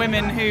couple of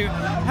women who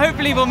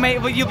hopefully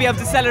you'll be able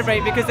to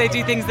celebrate because they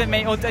do things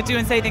that do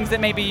and say things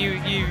that maybe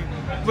you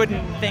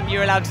wouldn't think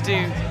you're allowed to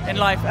do in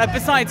life,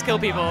 besides kill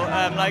people,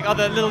 like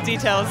other little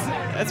details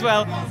as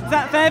well. Is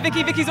that fair,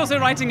 Vicky? Vicky's also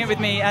writing it with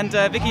me, and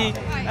Vicky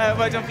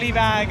worked on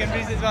Fleabag and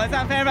Bruce as well. Is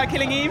that fair about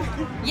Killing Eve?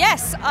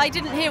 Yes, I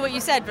didn't hear what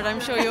you said, but I'm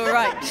sure you're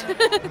right.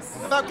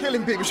 About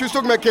killing people. She was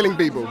talking about killing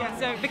people. Yeah,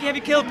 so Vicky, have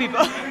you killed people?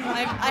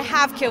 I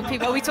have killed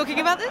people. Are we talking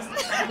about this?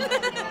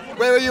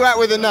 Where are you at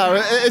with it now?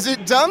 Is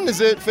it done? Is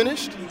it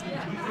finished?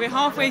 We're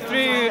halfway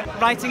through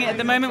writing it at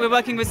the moment. We're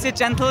working with Sid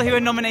Gentle, who are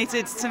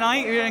nominated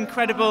tonight. We're an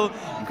incredible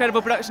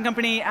production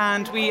company,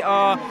 and we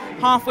are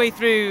halfway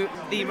through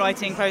the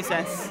writing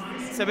process.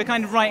 So we're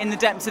kind of right in the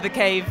depths of the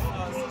cave,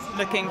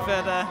 looking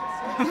for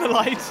the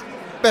light.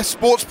 Best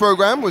Sports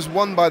Programme was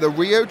won by the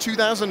Rio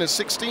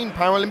 2016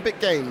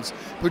 Paralympic Games,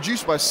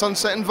 produced by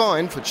Sunset and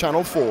Vine for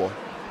Channel 4.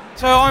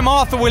 So I'm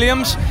Arthur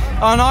Williams,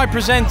 and I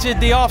presented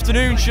the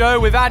afternoon show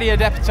with Adia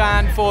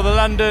Depitan for the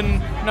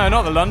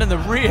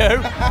Rio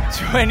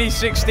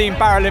 2016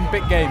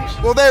 Paralympic Games.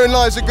 Well, therein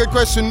lies a good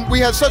question. We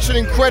had such an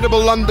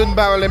incredible London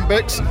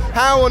Paralympics.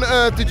 How on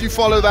earth did you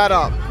follow that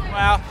up?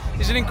 Well,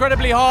 it's an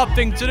incredibly hard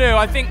thing to do.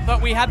 I think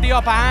that we had the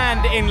upper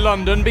hand in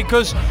London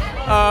because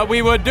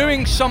we were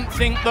doing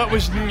something that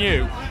was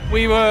new.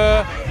 We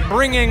were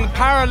bringing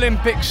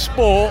Paralympic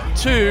sport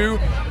to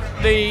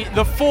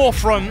the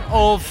forefront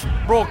of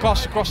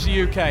broadcast across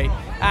the UK,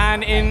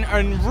 and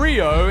in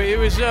Rio it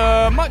was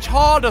a much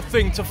harder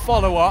thing to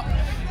follow up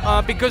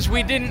because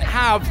we didn't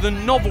have the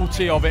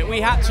novelty of it. We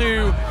had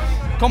to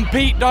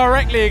compete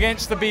directly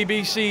against the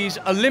BBC's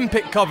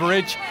Olympic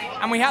coverage,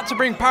 and we had to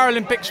bring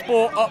Paralympic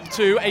sport up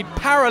to a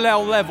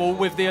parallel level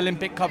with the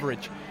Olympic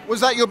coverage. Was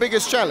that your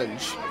biggest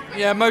challenge?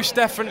 Yeah, most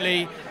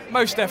definitely.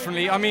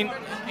 I mean,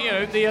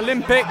 the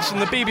Olympics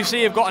and the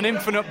BBC have got an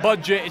infinite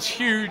budget. It's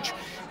huge.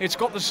 It's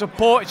got the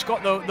support, it's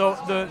got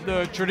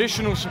the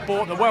traditional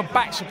support, the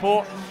well-backed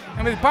support.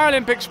 And with the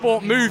Paralympic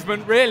sport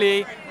movement,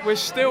 really, we're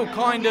still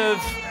kind of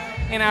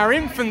in our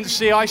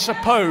infancy, I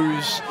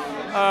suppose.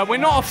 We're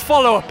not a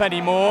follow-up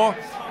anymore.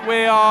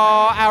 We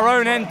are our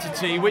own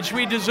entity, which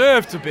we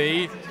deserve to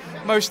be,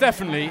 most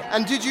definitely.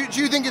 And do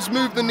you think it's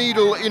moved the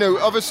needle?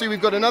 Obviously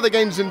we've got another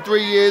Games in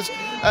 3 years.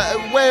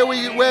 Where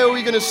are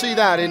we going to see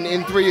that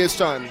in 3 years'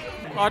 time?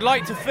 I'd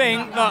like to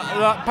think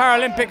that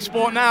Paralympic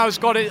sport now has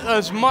got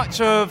as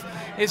much of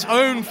its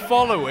own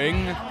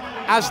following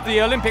as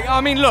the Olympic. I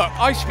mean, look,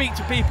 I speak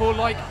to people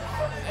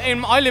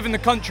I live in the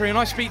country, and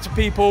I speak to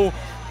people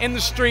in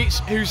the streets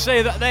who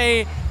say that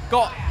they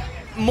got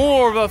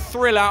more of a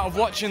thrill out of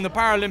watching the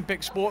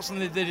Paralympic sports than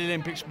they did the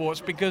Olympic sports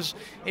because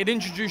it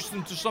introduced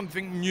them to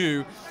something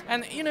new.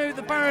 And,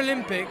 the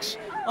Paralympics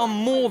are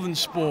more than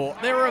sport.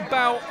 They're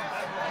about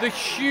the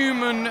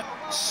human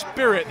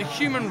spirit, the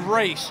human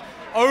race,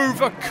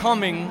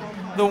 overcoming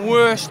the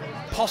worst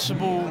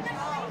possible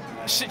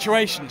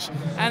situations,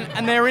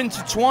 and they're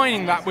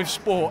intertwining that with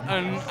sport,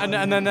 and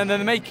then they're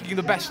making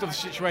the best of the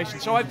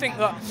situation. So I think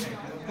that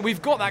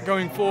we've got that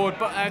going forward,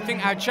 but I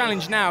think our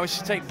challenge now is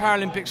to take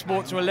Paralympic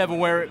sport to a level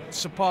where it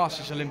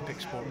surpasses Olympic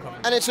sport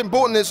coverage. And it's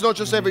important that it's not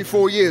just every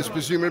 4 years,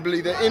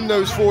 presumably, that in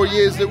those 4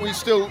 years that we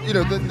still,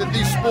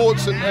 these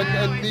sports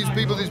and these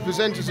people, these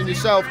presenters and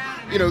yourself,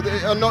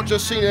 are not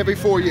just seen every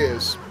 4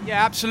 years.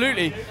 Yeah,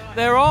 absolutely.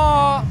 There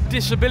are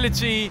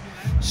disability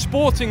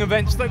sporting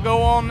events that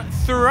go on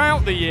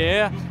throughout the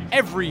year,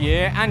 every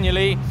year,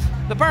 annually.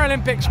 The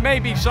Paralympics may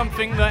be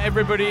something that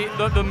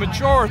the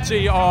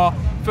majority are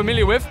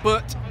familiar with,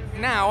 but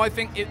now I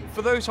think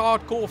for those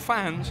hardcore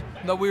fans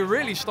that we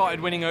really started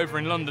winning over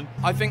in London,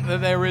 I think that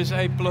there is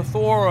a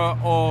plethora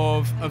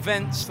of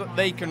events that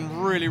they can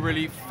really,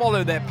 really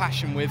follow their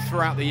passion with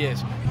throughout the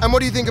years. And what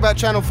do you think about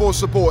Channel 4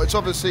 support? It's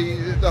obviously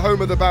the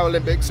home of the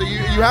Paralympics. Are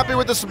you happy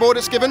with the support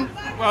it's given?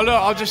 Well, look,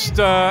 I'll just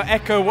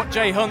echo what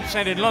Jay Hunt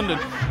said in London.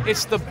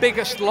 It's the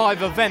biggest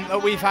live event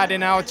that we've had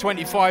in our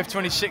 25,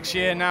 26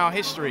 year now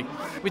history.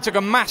 We took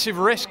a massive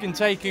risk in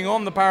taking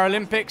on the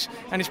Paralympics,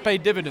 and it's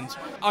paid dividends.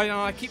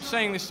 I keep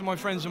saying this to my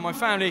friends and my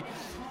family.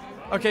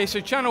 Okay, so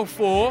Channel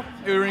 4,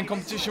 who are in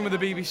competition with the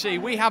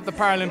BBC, we have the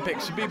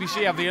Paralympics, the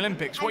BBC have the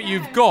Olympics. What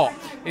you've got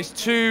is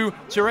two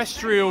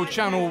terrestrial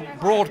channel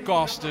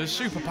broadcasters,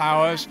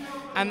 superpowers,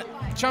 And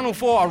Channel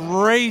 4 are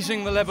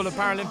raising the level of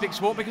Paralympic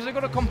sport because they've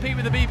got to compete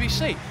with the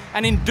BBC.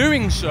 And in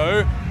doing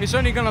so, it's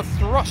only going to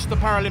thrust the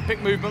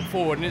Paralympic movement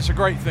forward, and it's a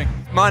great thing.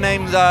 My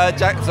name's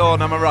Jack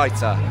Thorne, I'm a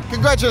writer.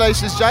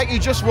 Congratulations, Jack. You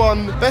just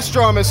won Best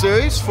Drama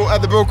Series at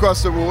the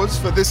Broadcast Awards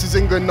for This Is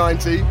England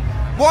 90.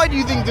 Why do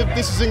you think that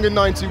This Is England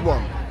 90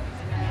 won?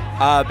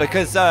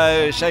 Because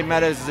Shane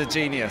Meadows is a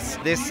genius.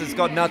 This has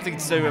got nothing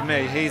to do with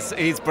me.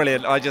 He's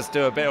brilliant. I just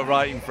do a bit of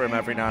writing for him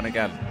every now and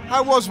again.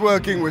 How was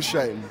working with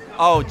Shane?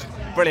 Oh,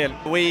 brilliant.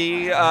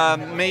 We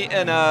meet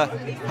in a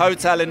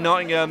hotel in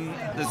Nottingham.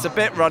 It's a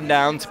bit run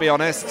down, to be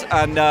honest,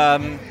 and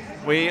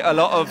a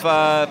lot of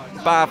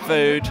bad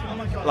food,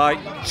 like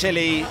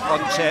chili on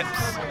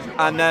chips,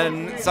 and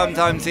then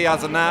sometimes he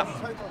has a nap,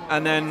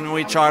 and then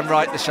we try and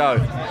write the show.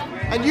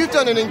 And you've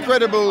done an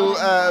incredible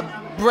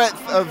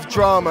breadth of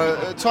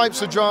drama,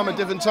 types of drama,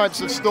 different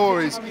types of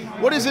stories.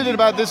 What is it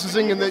about This Is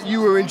England that you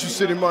were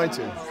interested in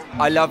writing?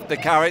 I love the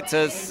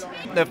characters.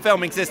 The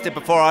film existed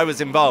before I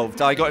was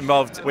involved. I got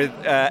involved with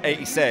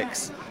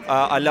 86.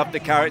 I love the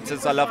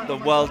characters, I love the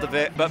world of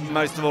it, but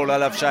most of all I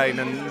love Shane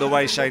and the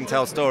way Shane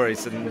tells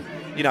stories, and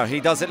you know, he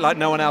does it like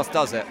no one else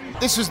does it.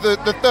 This is the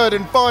third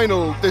and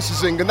final This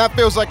Is England. That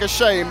feels like a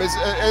shame.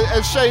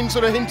 Has Shane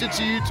sort of hinted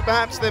to you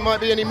perhaps there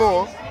might be any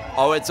more?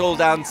 Oh, it's all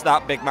down to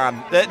that big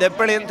man. The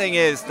brilliant thing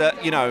is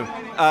that, you know,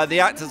 the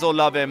actors all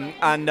love him,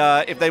 and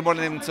if they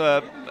wanted him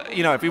to,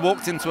 you know, if he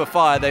walked into a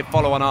fire, they'd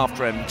follow on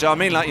after him. Do you know what I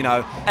mean? Like, you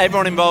know,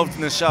 everyone involved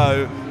in the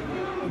show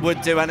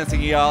would do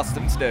anything he asked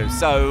them to do.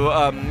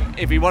 So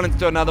if he wanted to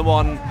do another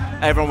one,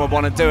 everyone would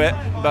want to do it,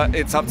 but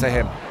it's up to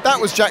him.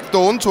 That was Jack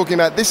Thorne talking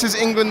about This Is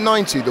England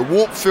 90, the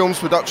Warp Films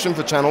production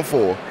for Channel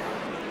 4.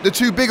 The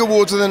two big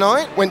awards of the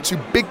night went to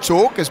Big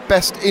Talk as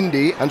Best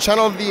Indie, and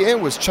Channel of the Year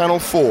was Channel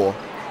 4.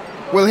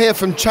 We'll hear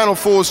from Channel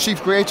 4's Chief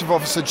Creative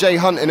Officer Jay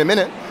Hunt in a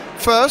minute.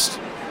 First,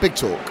 Big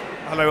Talk.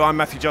 Hello, I'm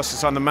Matthew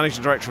Justice. I'm the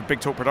Managing Director of Big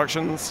Talk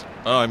Productions.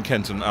 I'm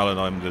Kenton Allen.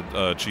 I'm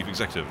the Chief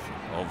Executive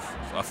of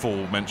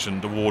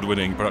aforementioned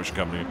award-winning production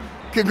company.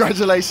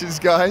 Congratulations,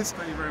 guys.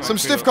 Some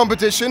stiff Peter.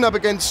 competition up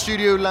against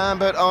Studio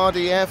Lambert,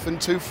 RDF and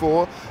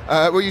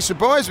 2-4. Were you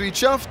surprised? Were you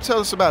chuffed? Tell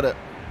us about it.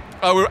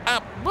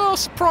 Well,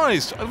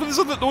 surprised. There's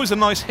always a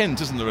nice hint,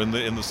 isn't there, in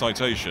the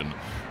citation?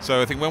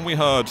 So I think when we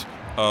heard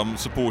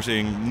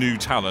supporting new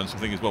talent, I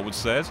think is what was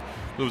said,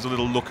 there was a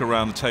little look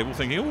around the table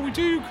thinking, oh, we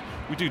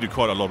do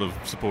quite a lot of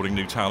supporting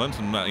new talent,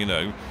 and you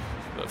know,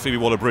 Phoebe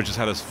Waller-Bridge has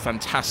had a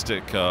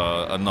fantastic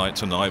night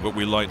tonight, but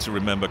we like to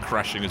remember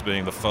Crashing as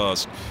being the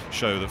first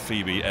show that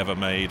Phoebe ever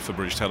made for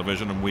British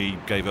television, and we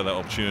gave her that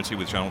opportunity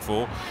with Channel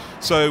 4.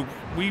 So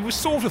we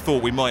sort of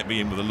thought we might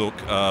be in with a look,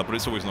 but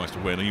it's always nice to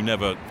win, and you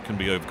never can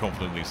be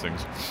overconfident in these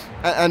things.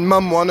 And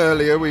Mum won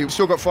earlier. We've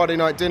still got Friday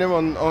Night Dinner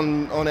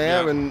on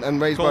air, Yeah.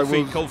 and Raised by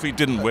Wolves. Cold Feet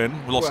didn't win.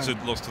 We lost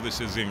to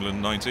This Is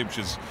England 90, which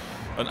is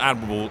an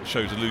admirable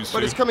show to lose to.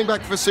 But it's coming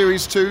back for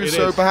Series 2,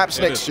 so perhaps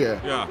next year.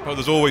 Yeah, but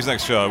there's always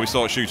next year. We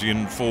start shooting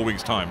in 4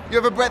 weeks' time. You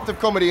have a breadth of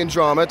comedy and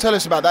drama. Tell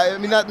us about that. I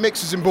mean, that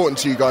mix is important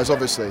to you guys,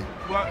 obviously.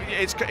 Well,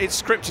 it's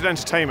scripted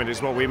entertainment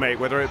is what we make,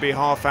 whether it be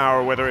half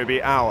hour or whether it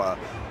be hour.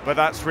 But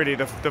that's really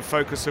the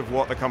focus of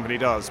what the company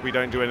does. We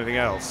don't do anything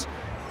else.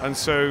 And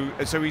so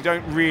we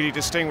don't really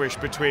distinguish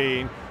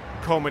between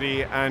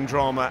comedy and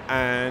drama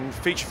and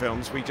feature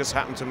films. We just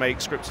happen to make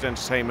scripted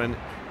entertainment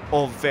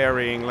of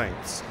varying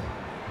lengths.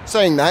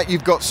 Saying that,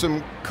 you've got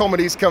some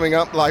comedies coming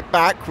up, like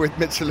Back with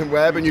Mitchell and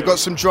Webb, and you've got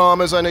some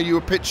dramas. I know you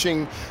were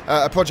pitching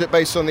a project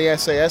based on the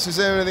SAS. Is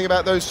there anything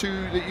about those two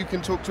that you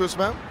can talk to us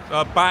about?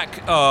 Back,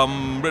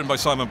 written by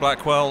Simon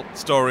Blackwell,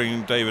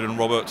 starring David and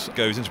Robert,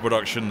 goes into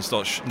production.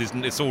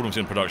 It's almost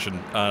in production,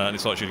 and it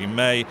starts shooting in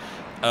May.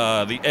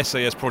 The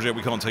SAS project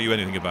we can't tell you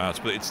anything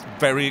about, but it's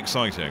very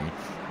exciting,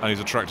 and is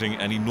attracting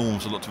an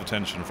enormous lot of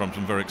attention from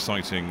some very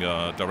exciting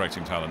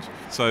directing talent.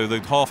 So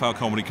the half-hour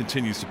comedy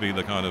continues to be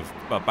the kind of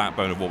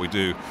backbone of what we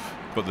do,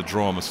 but the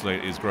drama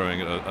slate is growing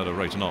at a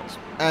rate of knots.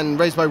 And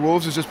Raised by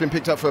Wolves has just been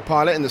picked up for a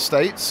pilot in the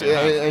States,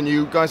 and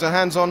you guys are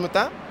hands-on with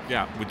that?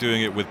 Yeah, we're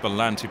doing it with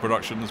Berlanti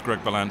Productions, Greg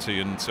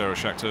Berlanti and Sarah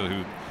Schechter,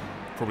 who are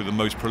probably the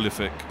most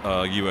prolific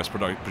US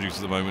producers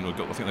at the moment.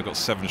 I think they've got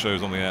 7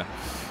 shows on the air.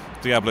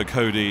 Diablo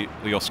Cody,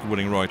 the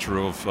Oscar-winning writer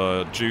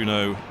of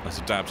Juno, has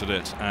adapted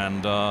it,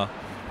 and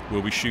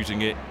we'll be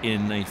shooting it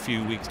in a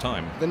few weeks'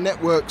 time. The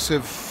networks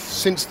have,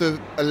 since the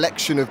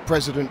election of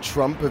President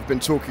Trump, have been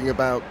talking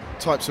about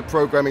types of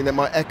programming that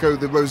might echo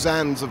the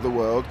Roseannes of the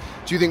world.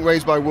 Do you think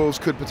Raised by Wolves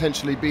could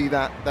potentially be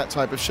that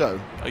type of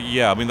show?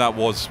 Yeah, I mean, that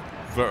was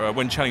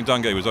when Channing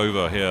Dungay was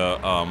over here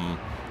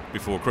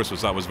before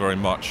Christmas. That was very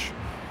much.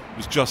 It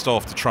was just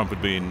after Trump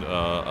had been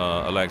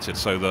elected.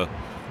 So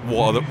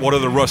what are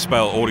the Rust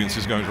Belt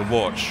audiences going to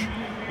watch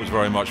was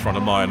very much front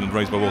of mind, and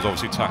Raised by Wolves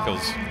obviously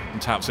tackles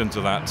and taps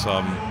into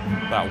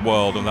that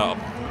world and that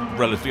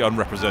relatively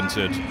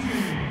unrepresented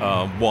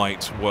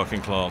white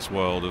working class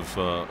world of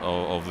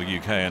the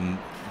UK. And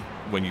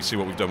when you see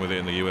what we've done with it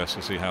in the US,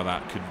 you'll see how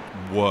that could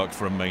work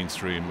for a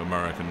mainstream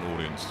American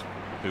audience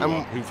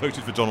who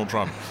voted for Donald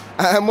Trump.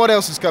 And what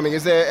else is coming?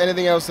 Is there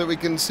anything else that we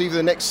can see for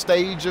the next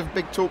stage of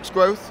Big Talk's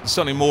growth?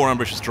 Certainly more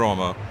ambitious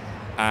drama.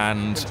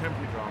 and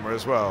contemporary drama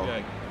as well.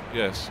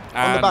 Yes.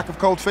 On the back of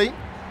Cold Feet?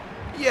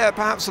 Yeah,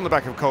 perhaps on the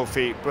back of Cold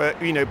Feet, but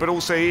but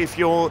also if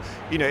you're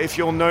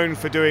known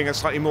for doing a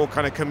slightly more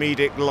kind of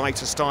comedic,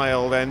 lighter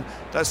style, then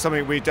that's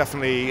something we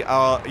definitely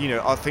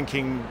are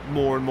thinking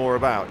more and more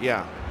about.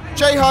 Yeah.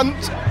 Jay Hunt,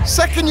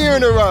 second year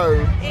in a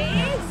row.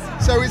 It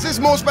is. So is this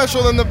more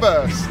special than the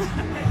first?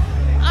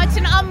 It's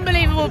an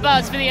unbelievable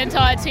buzz for the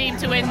entire team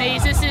to win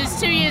these. This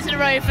is 2 years in a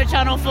row for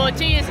Channel 4,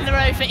 2 years in a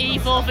row for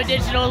E4 for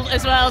digital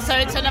as well, so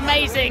it's an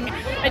amazing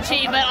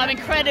achievement. I'm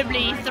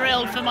incredibly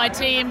thrilled for my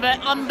team,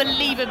 but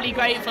unbelievably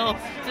grateful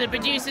for the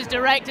producers,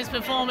 directors,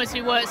 performers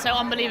who worked so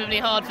unbelievably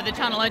hard for the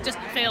channel. I just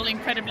feel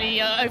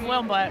incredibly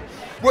overwhelmed by it.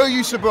 Were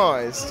you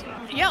surprised?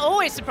 Yeah,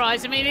 always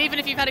surprised. I mean, even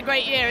if you've had a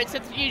great year, it's a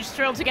huge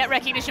thrill to get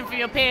recognition from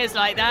your peers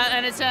like that,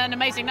 and it's an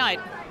amazing night.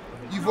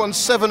 You've won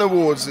 7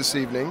 awards this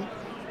evening,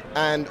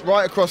 and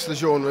right across the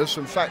genres,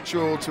 from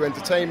factual to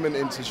entertainment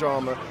into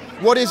drama.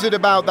 What is it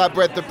about that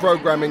breadth of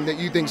programming that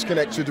you think's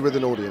connected with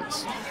an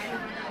audience?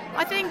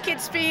 I think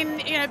it's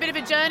been a bit of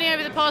a journey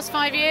over the past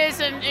 5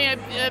 years, and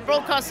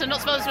broadcasters and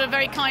lots of others were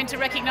very kind to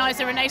recognise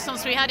the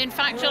renaissance we had in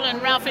factual,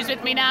 and Ralph is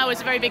with me now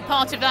is a very big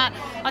part of that.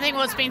 I think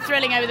what's been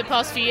thrilling over the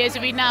past few years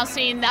is we've now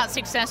seen that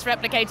success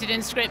replicated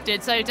in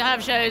scripted. So to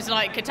have shows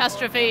like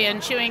Catastrophe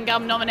and Chewing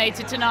Gum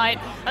nominated tonight,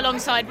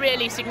 alongside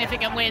really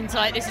significant wins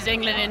like This Is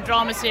England in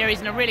drama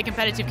series in a really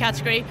competitive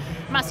category,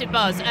 massive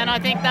buzz. And I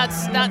think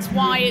that's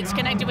why it's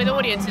connected with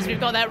audiences. We've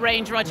got that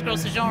range right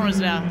across the genres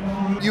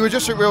now. You were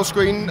just at Real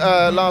Screen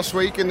last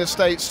week in the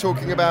States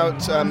talking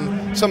about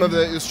some of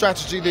the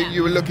strategy that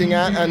you were looking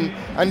at,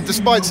 and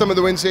despite some of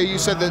the wins here, you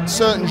said that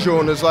certain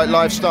genres like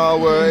lifestyle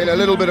were in a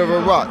little bit of a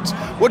rut.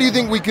 What do you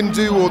think we can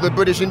do, or the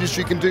British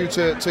industry can do,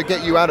 to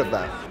get you out of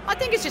that? I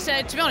think it's just,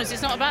 to be honest,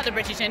 it's not about the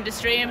British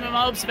industry, and my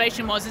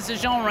observation was it's a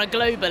genre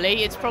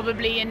globally, it's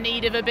probably in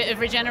need of a bit of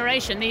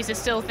regeneration. These are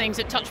still things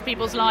that touch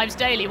people's lives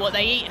daily, what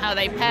they eat, how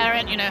they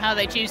parent, how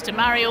they choose to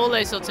marry, all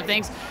those sorts of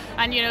things.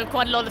 And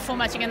quite a lot of the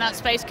formatting in that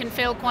space can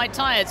feel quite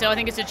tired, so I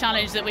think it's a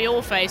challenge that we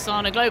all face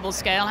on a global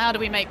scale. How do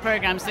we make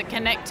programmes that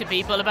connect to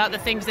people about the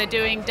things they're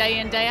doing day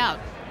in, day out?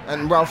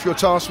 And Ralph, you're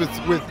tasked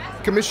with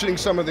commissioning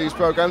some of these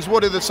programmes.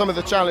 What are some of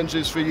the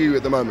challenges for you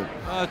at the moment?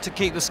 To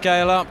keep the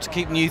scale up, to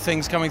keep new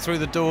things coming through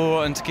the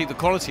door, and to keep the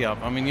quality up.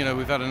 I mean,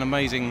 we've had an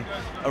amazing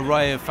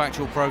array of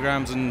factual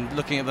programmes, and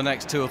looking at the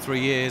next 2 or 3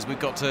 years,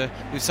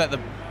 we've set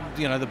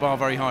the bar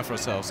very high for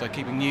ourselves. So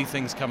keeping new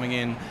things coming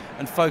in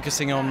and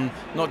focusing on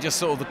not just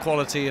sort of the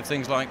quality of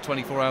things like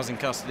 24 Hours in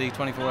Custody,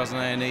 24 Hours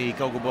on A&E,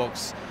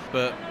 Gogglebox,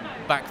 but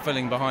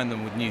backfilling behind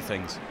them with new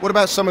things. What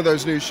about some of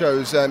those new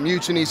shows?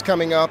 Mutiny's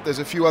coming up, there's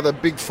a few other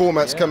big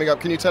formats coming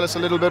up. Can you tell us a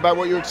little bit about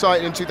what you're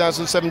excited in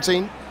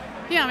 2017?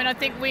 Yeah, I mean, I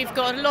think we've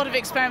got a lot of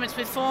experiments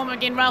with form.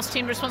 Again, Ralph's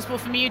team responsible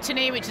for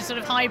Mutiny, which is sort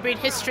of hybrid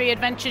history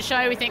adventure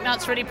show. We think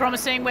that's really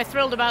promising. We're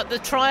thrilled about The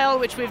Trial,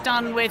 which we've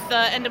done with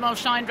Endemol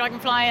Shine,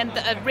 Dragonfly, and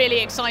a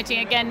really exciting,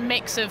 again,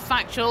 mix of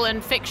factual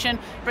and fiction,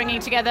 bringing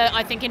together,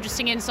 I think,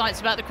 interesting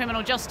insights about the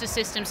criminal justice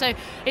system. So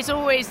it's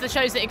always the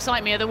shows that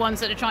excite me are the ones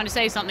that are trying to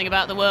say something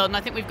about the world, and I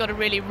think we've got a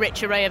really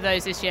rich array of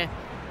those this year.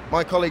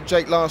 My colleague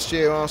Jake last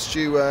year asked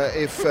you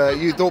if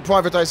you thought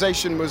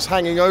privatisation was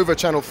hanging over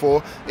Channel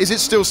 4. Is it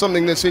still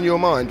something that's in your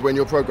mind when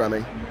you're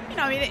programming?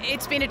 I mean,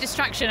 it's been a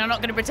distraction. I'm not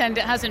going to pretend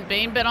it hasn't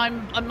been, but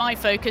my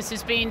focus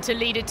has been to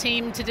lead a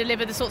team to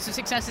deliver the sorts of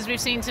successes we've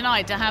seen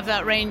tonight, to have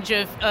that range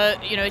of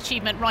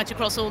achievement right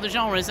across all the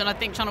genres. And I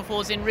think Channel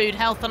 4's in rude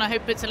health, and I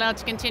hope it's allowed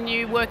to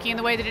continue working in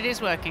the way that it is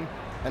working.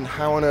 And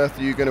how on earth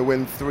are you going to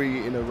win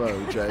 3 in a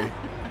row, Jay?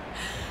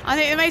 I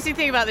think the amazing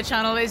thing about the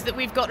channel is that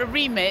we've got a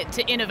remit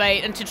to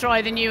innovate and to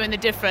try the new and the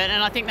different,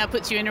 and I think that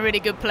puts you in a really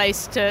good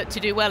place to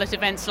do well at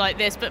events like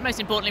this. But most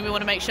importantly, we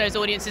want to make shows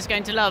audiences are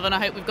going to love, and I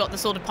hope we've got the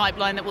sort of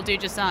pipeline that will do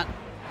just that.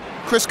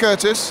 Chris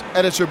Curtis,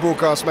 editor of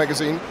Broadcast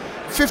Magazine.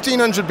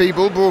 1,500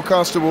 people,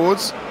 Broadcast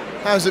Awards.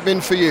 How's it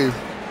been for you?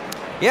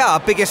 Yeah, our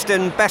biggest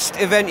and best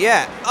event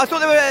yet. I thought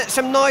there were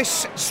some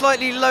nice,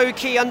 slightly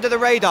low-key,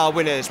 under-the-radar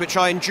winners, which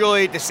I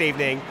enjoyed this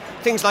evening.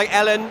 Things like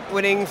Ellen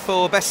winning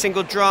for Best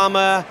Single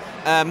Drama,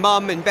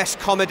 Mum in Best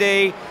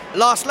Comedy,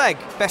 Last Leg,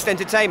 Best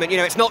Entertainment.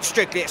 It's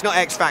not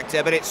X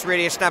Factor, but it's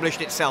really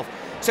established itself.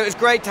 So it was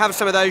great to have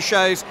some of those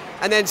shows,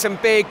 and then some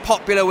big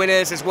popular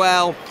winners as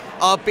well.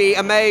 I'll be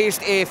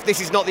amazed if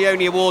this is not the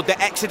only award that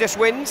Exodus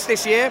wins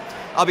this year.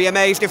 I'll be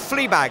amazed if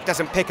Fleabag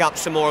doesn't pick up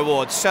some more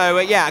awards. So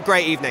a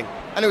great evening.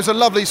 And it was a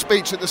lovely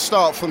speech at the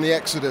start from the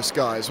Exodus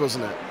guys,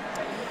 wasn't it?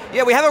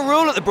 Yeah, we have a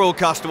rule at the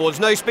Broadcast Awards,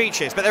 no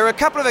speeches, but there were a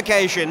couple of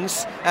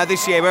occasions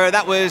this year where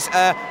that was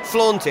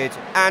flaunted,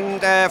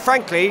 and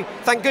frankly,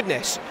 thank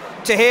goodness.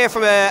 To hear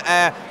from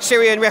a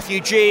Syrian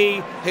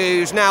refugee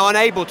who's now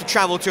unable to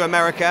travel to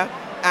America,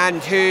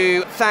 and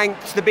who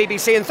thanked the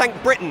BBC and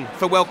thanked Britain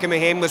for welcoming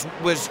him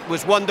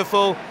was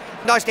wonderful.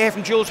 Nice to hear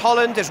from Jules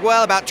Holland as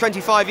well, about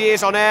 25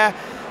 years on air.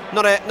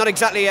 Not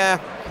exactly a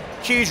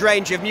huge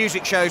range of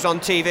music shows on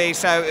TV,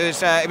 so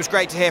it was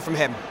great to hear from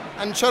him.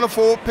 And Channel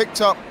 4 picked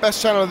up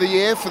Best Channel of the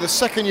Year for the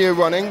 2nd year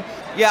running.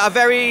 Yeah, a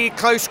very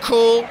close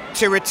call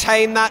to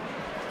retain that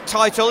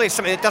title. It's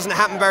something that doesn't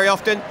happen very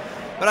often.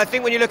 But I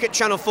think when you look at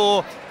Channel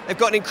 4, they've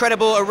got an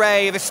incredible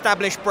array of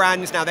established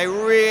brands now. They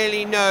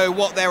really know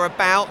what they're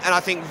about, and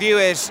I think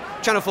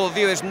Channel 4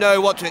 viewers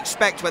know what to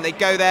expect when they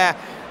go there.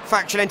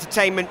 Factual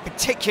entertainment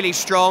particularly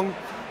strong.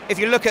 If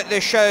you look at the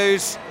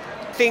shows,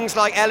 things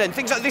like Ellen,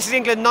 things like This Is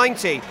England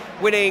 90,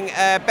 winning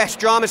Best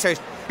Drama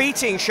Shows,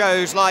 beating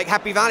shows like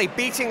Happy Valley,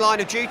 beating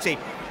Line of Duty,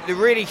 the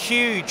really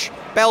huge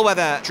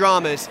bellwether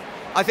dramas.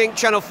 I think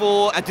Channel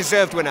 4 a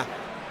deserved winner.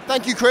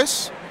 Thank you,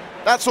 Chris.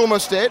 That's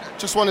almost it.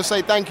 Just want to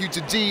say thank you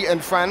to Dee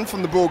and Fran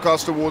from the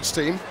Broadcast Awards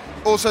team.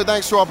 Also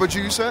thanks to our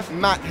producer,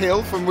 Matt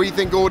Hill from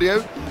Rethink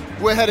Audio.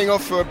 We're heading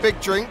off for a big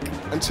drink.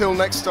 Until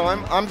next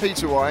time, I'm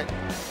Peter White.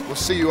 We'll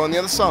see you on the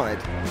other side.